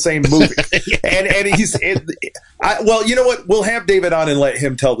trash the same movie. Well, you know what? We'll have David on and let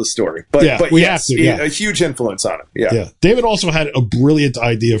him tell the story. But we have to. A huge influence on him. Yeah. David also had a brilliant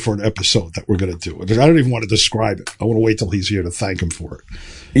idea for an episode that we're going to do. I don't even want to describe it. I want to wait till he's here to thank him for it.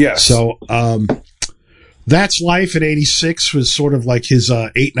 Yeah. So, That's Life in 86 was sort of like his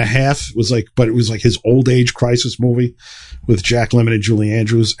 8.5 but it was like his old age crisis movie with Jack Lemmon and Julie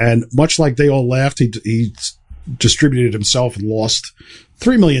Andrews. And much like They All Laughed, he distributed himself and lost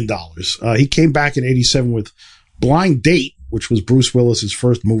 $3 million. He came back in 87 with Blind Date, which was Bruce Willis's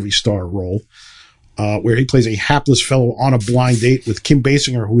first movie star role, where he plays a hapless fellow on a blind date with Kim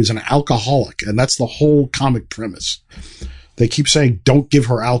Basinger, who is an alcoholic. And that's the whole comic premise. They keep saying, don't give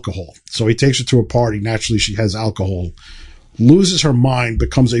her alcohol. So he takes her to a party. Naturally, she has alcohol, loses her mind,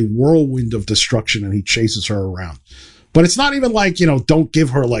 becomes a whirlwind of destruction, and he chases her around. But it's not even like, don't give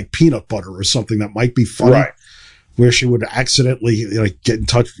her like peanut butter or something that might be funny, right, where she would accidentally get in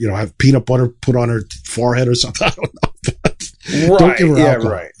touch, have peanut butter put on her forehead or something. I don't know. Right. Don't give her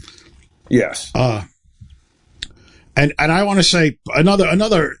alcohol. Right. Yes. And I want to say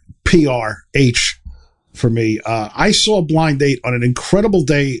another PRH for me. I saw Blind Date on an incredible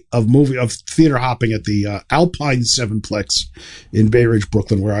day of theater hopping at the Alpine Sevenplex in Bay Ridge,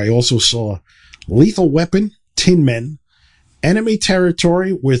 Brooklyn, where I also saw Lethal Weapon, Tin Men, Enemy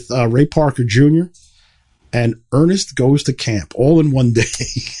Territory with Ray Parker Jr., and Ernest Goes to Camp, all in one day.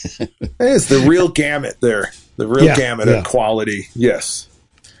 It's the real gamut there. The real gamut of quality. Yes.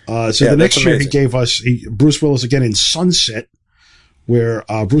 The next year he gave us Bruce Willis again in Sunset, where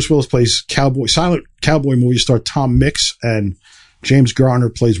Bruce Willis plays silent cowboy movie star Tom Mix, and James Garner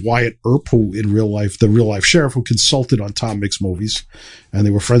plays Wyatt Earp, who the real life sheriff who consulted on Tom Mix movies, and they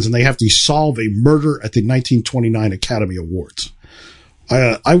were friends, and they have to solve a murder at the 1929 Academy Awards.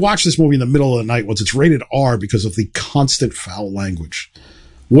 I watched this movie in the middle of the night once. It's rated R because of the constant foul language,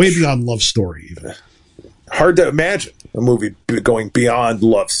 way beyond Love Story even. Hard to imagine a movie going beyond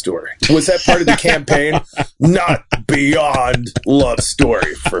Love Story. Was that part of the campaign? Not beyond Love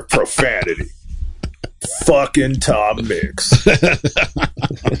Story for profanity. fucking Tom Mix.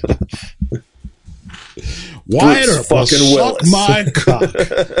 Wyatt Bruce Earp fucking will suck Willis. my cock.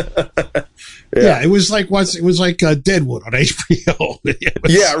 Yeah, it was like Deadwood on HBO.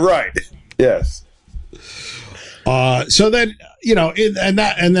 Yeah, right. Yes. So then, and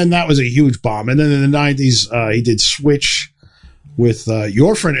then that was a huge bomb. And then in the 90s, he did Switch with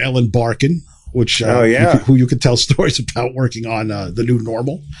your friend Ellen Barkin, which who you could tell stories about working on The New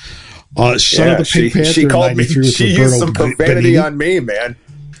Normal. Son of the Pink Panther. She called me. She used some profanity Benigni. on me, man.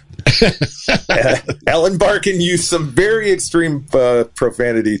 Ellen Barkin used some very extreme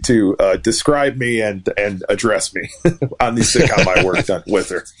profanity to describe me and address me on the sitcom I worked on with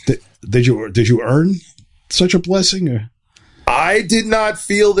her. Did you earn such a blessing? Or? I did not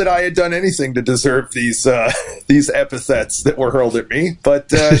feel that I had done anything to deserve these epithets that were hurled at me, but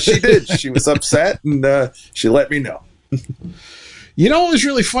she did. She was upset, and she let me know. You know, it was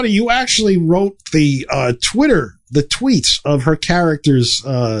really funny. You actually wrote the tweets of her character's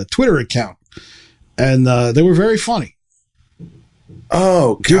Twitter account, and they were very funny.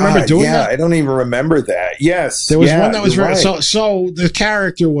 Oh, God, do you remember doing that? I don't even remember that. Yes, there was one that was very right. so. The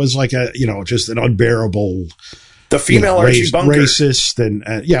character was like just an unbearable, the female Archie Bunker, racist, and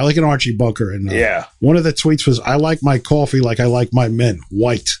like an Archie Bunker. And one of the tweets was, "I like my coffee like I like my men,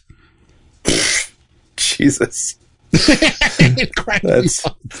 white." Jesus.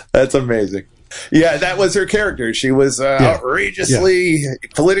 That's amazing. Yeah, that was her character. She was outrageously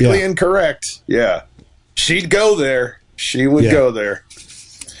politically incorrect. Yeah. She'd go there. She would go there.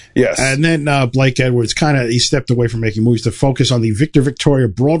 Yes. And then Blake Edwards he stepped away from making movies to focus on the Victor Victoria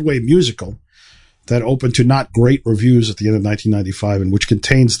Broadway musical that opened to not great reviews at the end of 1995, and which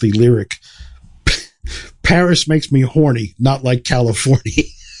contains the lyric, "Paris makes me horny, not like California."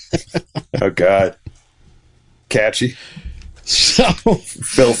 Oh, God. Catchy. So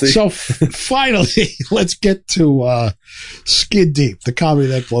filthy. So finally, let's get to Skin Deep, the comedy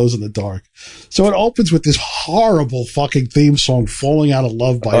that glows in the dark. So it opens with this horrible fucking theme song, "Falling Out of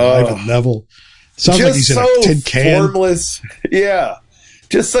Love" by Ivan Neville. Sounds like he's in a tin can. Formless. Yeah.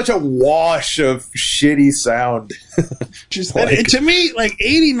 Just such a wash of shitty sound. And to me,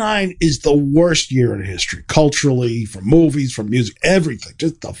 89 is the worst year in history, culturally, from movies, from music, everything.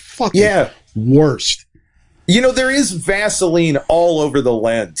 Just the fucking worst. There is Vaseline all over the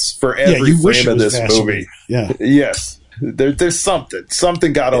lens for every frame of this movie. Yeah. Yes. There's something.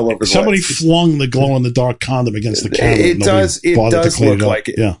 Something got all over the Somebody lens. flung the glow-in-the-dark condom against the camera. It does look like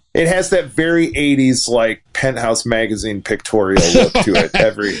it. Yeah. It has that very 80s, Penthouse magazine pictorial look to it.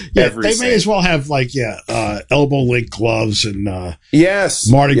 Every they scene. may as well have, elbow-length gloves and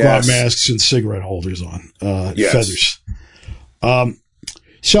Mardi Gras masks and cigarette holders on. Feathers.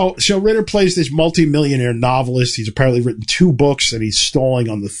 So Ritter plays this multimillionaire novelist. He's apparently written 2 books, and he's stalling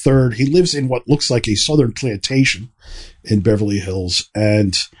on the 3rd. He lives in what looks like a southern plantation in Beverly Hills,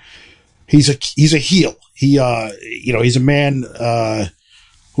 and he's a heel. He's a man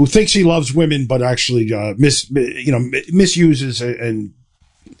who thinks he loves women, but actually misuses and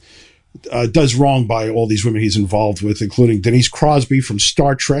does wrong by all these women he's involved with, including Denise Crosby from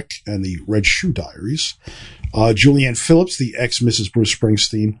Star Trek and the Red Shoe Diaries. Julianne Phillips, the ex-Mrs. Bruce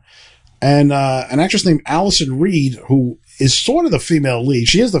Springsteen, and an actress named Allison Reed, who is sort of the female lead.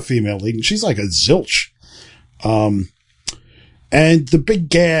 She is the female lead, and she's like a zilch. And the big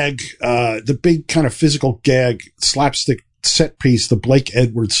gag, the big kind of physical gag, slapstick set piece, the Blake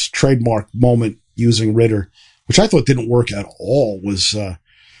Edwards trademark moment using Ritter, which I thought didn't work at all, was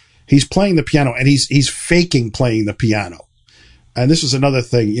he's playing the piano, and he's faking playing the piano. And this is another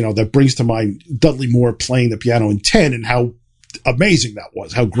thing, that brings to mind Dudley Moore playing the piano in 10 and how amazing that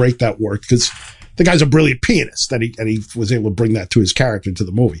was, how great that worked, because the guy's a brilliant pianist, and he was able to bring that to his character into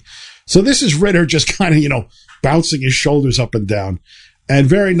the movie. So this is Ritter just kind of, bouncing his shoulders up and down. And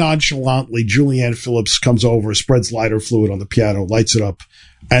very nonchalantly, Julianne Phillips comes over, spreads lighter fluid on the piano, lights it up,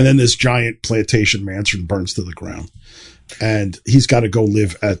 and then this giant plantation mansion burns to the ground. And he's got to go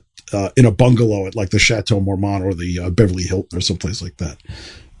live in a bungalow at the Chateau Marmont or the Beverly Hilton or someplace like that.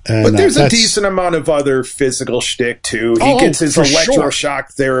 And, but there's a decent amount of other physical shtick too. He gets his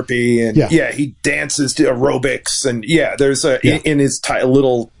electroshock therapy, and he dances to aerobics, and there's in his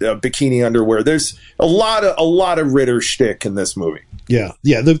little bikini underwear. There's a lot of Ritter shtick in this movie. Yeah.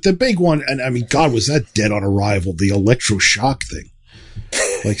 The big one, and I mean, God, was that dead on arrival? The electroshock thing,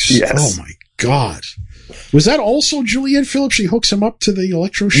 yes. Oh my God. Was that also Julianne Phillips? She hooks him up to the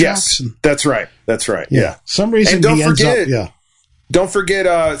electroshocks? Yes, that's right. Yeah. Some reason and he ends up. Don't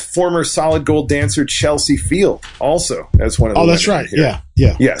forget former Solid Gold dancer Chelsea Field, also as one of the. Oh, that's right. Here.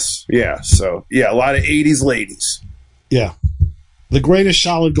 Yeah. Yes. Yeah. So a lot of 80s ladies. Yeah. The greatest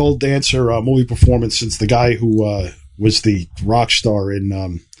solid gold dancer movie performance since the guy who was the rock star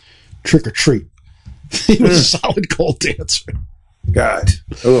in Trick or Treat. He was a solid gold dancer. God.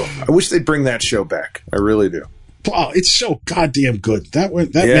 Oh, I wish they'd bring that show back. I really do. Oh, it's so goddamn good. That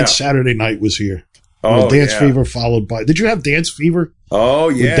meant Saturday Night was here. Oh, Dance Fever followed by... Did you have Dance Fever? Oh,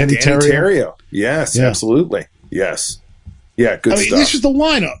 yeah. Danny Terrio. Yes, absolutely. Yes. Yeah, good stuff. This was the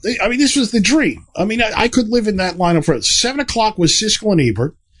lineup. I mean, this was the dream. I mean, I could live in that lineup for 7 o'clock was Siskel and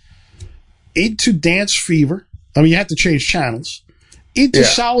Ebert. Into Dance Fever. I mean, you had to change channels. Into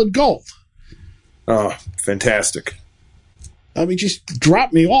Solid Gold. Oh, fantastic. I mean, just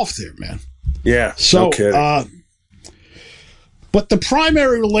drop me off there, man. Yeah, so, no kidding. But the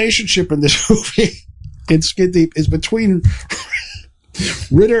primary relationship in this movie in Skin Deep is between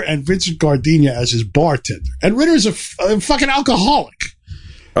Ritter and Vincent Gardenia as his bartender. And Ritter's a fucking alcoholic.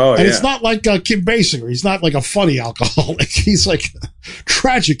 Oh, and it's not like Kim Basinger. He's not like a funny alcoholic. He's like a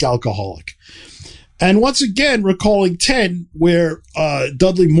tragic alcoholic. And once again, recalling 10, where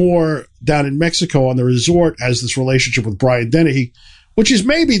Dudley Moore down in Mexico on the resort has this relationship with Brian Dennehy, which is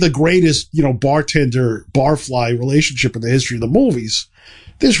maybe the greatest, bartender, barfly relationship in the history of the movies.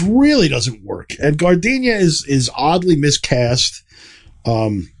 This really doesn't work. And Gardenia is oddly miscast.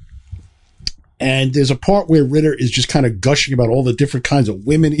 And there's a part where Ritter is just kind of gushing about all the different kinds of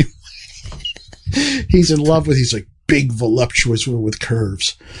women he's in love with. He's like, big, voluptuous women with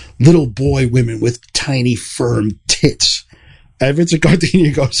curves. Little boy women with tiny, firm tits. And Vincent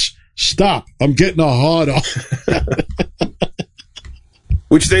Gardenia goes, stop, I'm getting a hard on.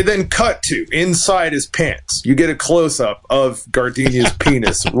 Which they then cut to inside his pants. You get a close-up of Gardenia's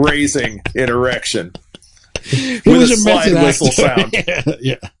penis raising in erection. With a slide whistle sound.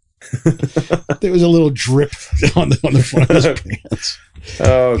 Yeah. There was a little drip on the front of his pants.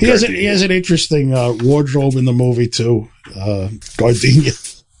 Oh, he has an interesting wardrobe in the movie too. Gardenia,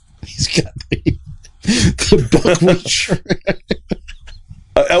 he's got the buckwheat shirt.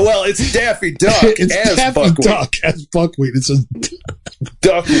 Well, it's Daffy Duck. It's as Daffy buckwheat. Duck as buckwheat. It's a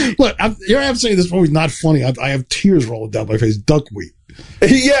duckweed. Look, I'm saying this movie's not funny. I have tears rolling down my face. Duckweed.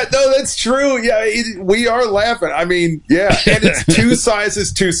 Yeah, no, that's true. Yeah, we are laughing. I mean, yeah, and it's 2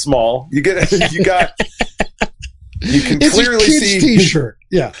 sizes too small. You can clearly see T-shirt.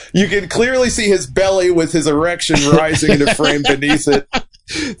 Yeah, you can clearly see his belly with his erection rising in a frame beneath it.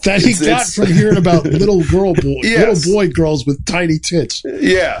 That he got from hearing about little boy girls with tiny tits.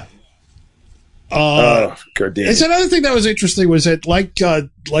 Yeah. Gardenia. It's another thing that was interesting was that like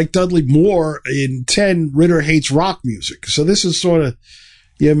Dudley Moore in 10, Ritter hates rock music. So this is sort of,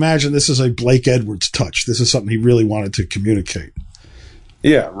 you imagine this is a Blake Edwards touch. This is something he really wanted to communicate.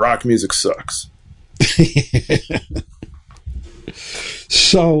 Yeah, rock music sucks.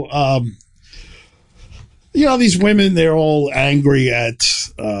 So, these women, they're all angry at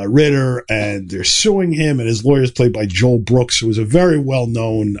Ritter, and they're suing him, and his lawyer is played by Joel Brooks, who was a very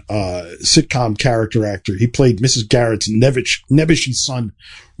well-known sitcom character actor. He played Mrs. Garrett's nebbishy son,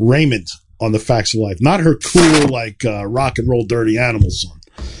 Raymond, on The Facts of Life. Not her cool, rock and roll dirty animal son.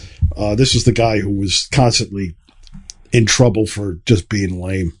 This is the guy who was constantly in trouble for just being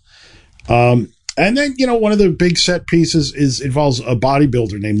lame. And then, one of the big set pieces involves a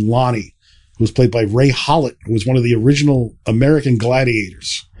bodybuilder named Lonnie, who was played by Ray Hollett, who was one of the original American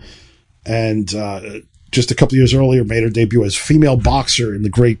gladiators. And just a couple of years earlier made her debut as female boxer in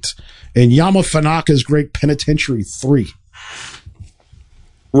Yama Fanaka's Great Penitentiary 3.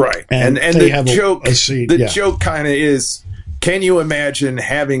 Right. And the joke, joke kind of is, can you imagine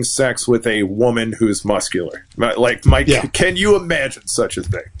having sex with a woman who's muscular? Can you imagine such a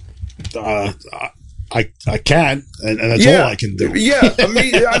thing? I can, and that's all I can do. Yeah,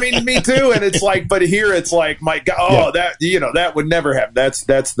 me too. And it's like, but here it's like, my God, that would never happen. That's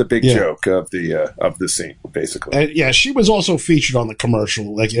the big joke of the scene, basically. And she was also featured on the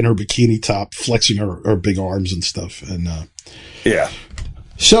commercial, like in her bikini top, flexing her big arms and stuff. And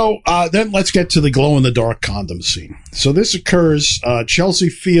So then let's get to the glow-in-the-dark condom scene. So this occurs, Chelsea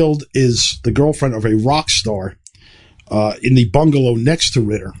Field is the girlfriend of a rock star in the bungalow next to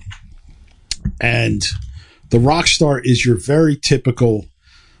Ritter. And the rock star is your very typical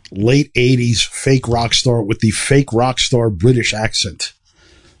late 80s fake rock star with the fake rock star British accent.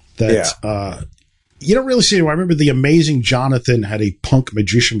 That you don't really see it. I remember The Amazing Jonathan had a punk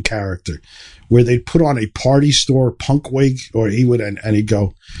magician character where they'd put on a party store punk wig, or he would, and he'd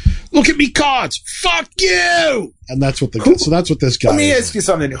go, "Look at me cards, fuck you!" And that's what so that's what this guy. Let me ask you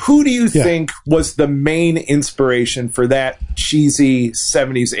something. Who do you think was the main inspiration for that cheesy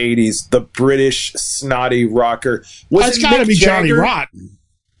 70s, 80s, the British snotty rocker? It's got to be Johnny Rotten.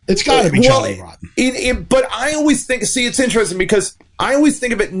 It's got to be Johnny Rotten. But I always think, see, it's interesting because I always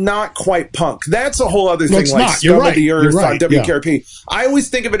think of it not quite punk. That's a whole other thing, like Scum of the Earth on WKRP. Yeah. I always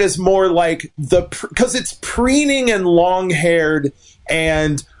think of it as more like because it's preening and long-haired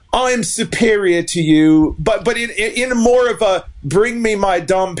and I'm superior to you, but in more of a bring me my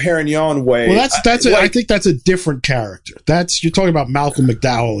Dom Perignon way. Well, I think that's a different character. You're talking about Malcolm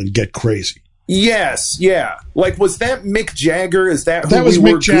McDowell and Get Crazy. Yes, yeah. Like, was that Mick Jagger? Is that who that was we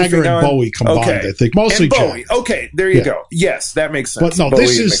Mick were Jagger and on? Bowie combined? Okay. I think mostly and Bowie. Jagger. Okay, there you go. Yes, that makes sense. But no, Bowie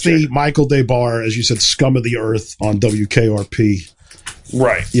this is the Jagger. Michael Debar, as you said, Scum of the Earth on WKRP.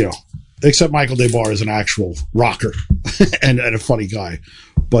 Right. You know, except Michael Debar is an actual rocker and a funny guy.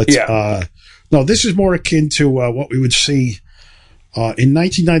 But no, this is more akin to what we would see in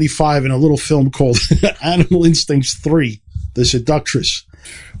 1995 in a little film called Animal Instincts 3, The Seductress,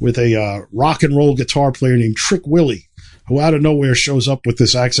 with a rock and roll guitar player named Trick Willie, who out of nowhere shows up with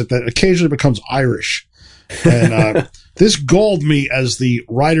this accent that occasionally becomes Irish. And this galled me as the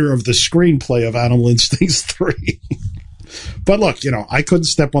writer of the screenplay of Animal Instincts 3. But look, you know, I couldn't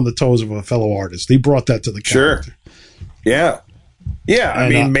step on the toes of a fellow artist. He brought that to the character. Sure. Yeah. Yeah, I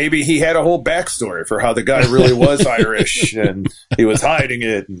mean, maybe he had a whole backstory for how the guy really was Irish and he was hiding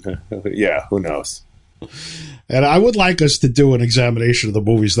it. Yeah, who knows? And I would like us to do an examination of the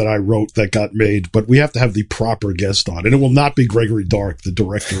movies that I wrote that got made, but we have to have the proper guest on. And it will not be Gregory Dark, the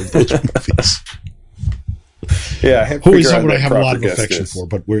director of those movies. Yeah, who is someone I have a lot of affection for,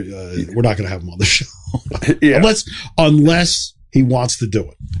 but we're not going to have him on the show. Yeah. Unless he wants to do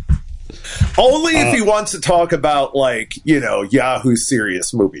it. Only if he wants to talk about, like, you know, Yahoo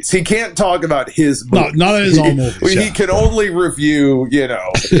Serious movies. He can't talk about his movies. No, not his own movies. He can only review, you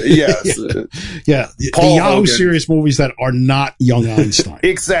know, yes. Yeah, the Yahoo Serious movies that are not Young Einstein.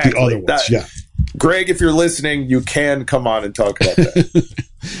 Exactly. The other ones, yeah. Greg, if you're listening, you can come on and talk about that.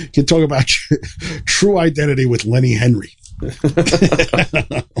 You can talk about True Identity with Lenny Henry.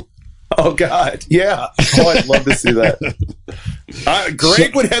 Oh, God. Yeah. Oh, I'd love to see that.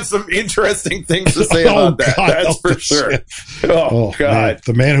 Greg would have some interesting things to say about that. God, that's for sure. Oh, God. Man.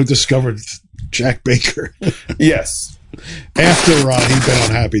 The man who discovered Jack Baker. Yes. After he'd been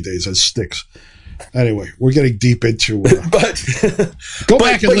on Happy Days as Styx. Anyway, we're getting deep into... go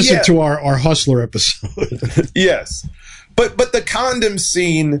back and listen to our Hustler episode. Yes. But the condom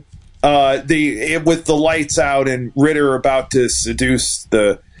scene, with the lights out and Ritter about to seduce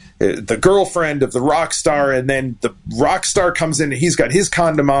the girlfriend of the rock star, and then the rock star comes in and he's got his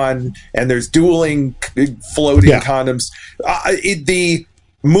condom on and there's dueling floating condoms. The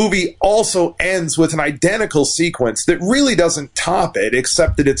movie also ends with an identical sequence that really doesn't top it,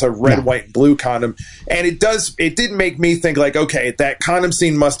 except that it's a red, white, and blue condom. And it did make me think, like, okay, that condom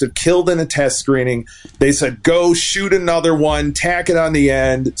scene must have killed in a test screening. They said, go shoot another one, tack it on the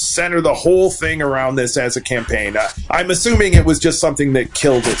end, center the whole thing around this as a campaign. I'm assuming it was just something that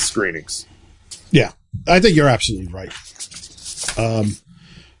killed its screenings. Yeah, I think you're absolutely right.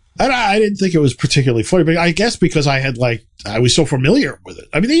 And I didn't think it was particularly funny, but I guess because I was so familiar with it.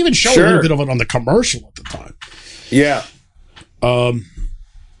 I mean, they even showed a little bit of it on the commercial at the time. Yeah.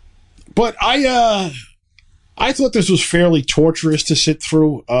 But I thought this was fairly torturous to sit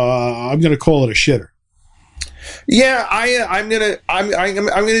through. I'm going to call it a shitter. Yeah, I'm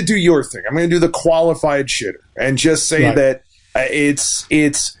gonna do your thing. I'm gonna do the qualified shitter and just say that it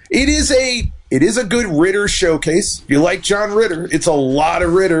is a good Ritter showcase. If you like John Ritter, it's a lot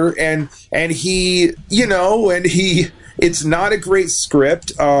of Ritter, and he, you know, it's not a great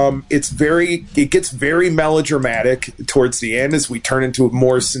script. It gets very melodramatic towards the end as we turn into a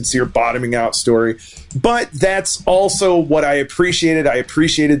more sincere bottoming out story. But that's also what I appreciated. I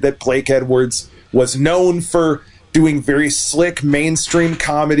appreciated that Blake Edwards was known for doing very slick mainstream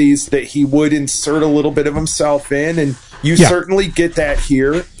comedies that he would insert a little bit of himself in, and you certainly get that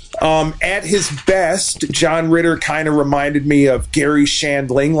here. At his best, John Ritter kind of reminded me of Gary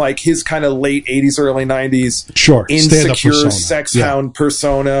Shandling, like his kind of late 80s, early 90s insecure sex hound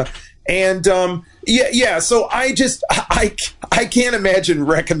persona. And so I can't imagine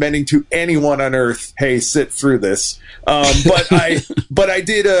recommending to anyone on earth, hey, sit through this. But I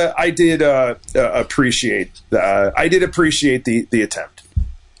did appreciate the attempt.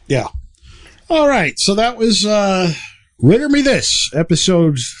 Yeah. All right. So that was Ritter Me This,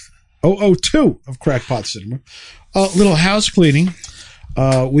 episode 002 of Crackpot Cinema. Little house cleaning.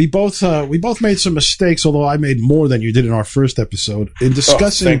 We both made some mistakes, although I made more than you did in our first episode. In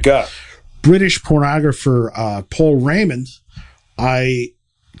discussing thank God. British pornographer Paul Raymond, I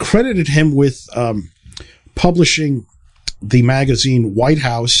credited him with publishing the magazine White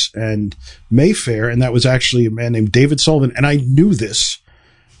House and Mayfair, and that was actually a man named David Sullivan. And I knew this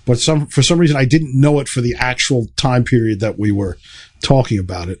but for some reason I didn't know it for the actual time period that we were talking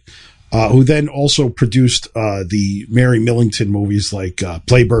about it. Who then also produced the Mary Millington movies like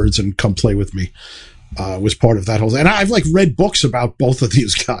Playbirds and Come Play With Me. Was part of that whole, and I've like read books about both of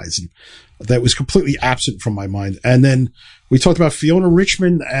these guys, and that was completely absent from my mind. And then we talked about Fiona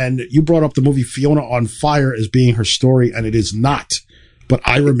Richmond, and you brought up the movie Fiona on Fire as being her story, and it is not. But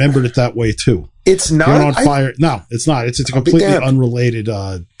I remembered it that way too. It's not Fiona on Fire. No, it's not. It's a completely unrelated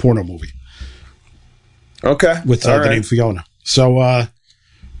porno movie. Okay, with the name Fiona. So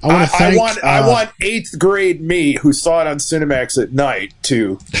I want 8th grade me who saw it on Cinemax at night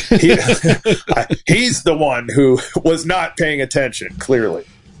to. He's the one who was not paying attention, clearly.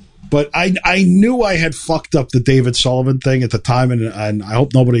 But I knew I had fucked up the David Sullivan thing at the time, and I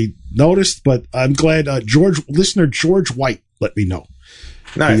hope nobody noticed. But I'm glad listener George White let me know.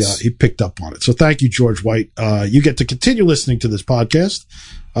 Nice. He picked up on it. So thank you, George White. You get to continue listening to this podcast.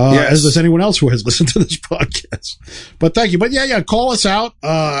 Yes. As does anyone else who has listened to this podcast. But thank you. But yeah, call us out.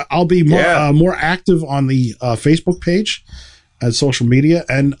 I'll be more active on the Facebook page and social media.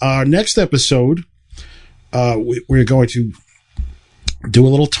 And our next episode, we're going to do a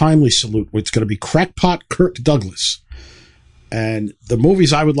little timely salute. It's going to be Crackpot Kirk Douglas. And the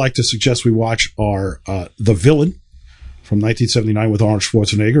movies I would like to suggest we watch are The Villain from 1979 with Arnold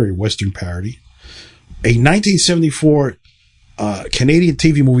Schwarzenegger, a Western parody. A 1974 Canadian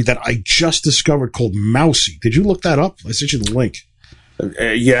TV movie that I just discovered called Mousy. Did you look that up? I sent you the link.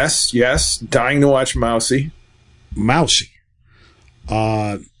 Yes. Dying to watch Mousy. Mousy.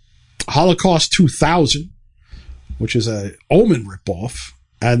 Holocaust 2000, which is a Omen ripoff.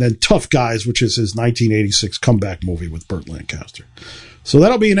 And then Tough Guys, which is his 1986 comeback movie with Burt Lancaster. So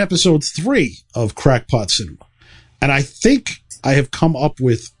that'll be in episode 3 of Crackpot Cinema. And I think I have come up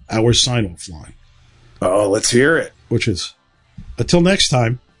with our sign-off line. Oh, let's hear it. Which is, until next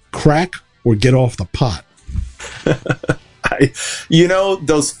time, crack or get off the pot.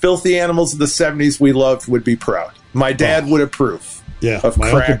 Those filthy animals of the 70s we loved would be proud. My dad would approve. Yeah, of my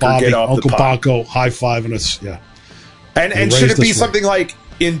crack Uncle Bobby, or get off Uncle the pot. Bonko high-fiving us. Yeah. And should it be something like,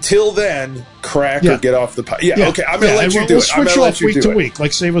 until then, crack or get off the pot? Yeah. Okay, I'm going to let you do it. We'll switch off week to week,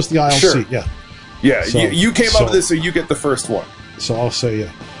 like Save Us the Aisle seat. Yeah. Yeah, so, you came up with this, so you get the first one. So I'll say,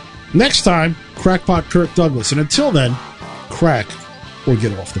 yeah. Next time, Crackpot Kirk Douglas. And until then, crack or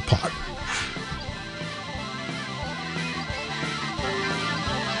get off the pot.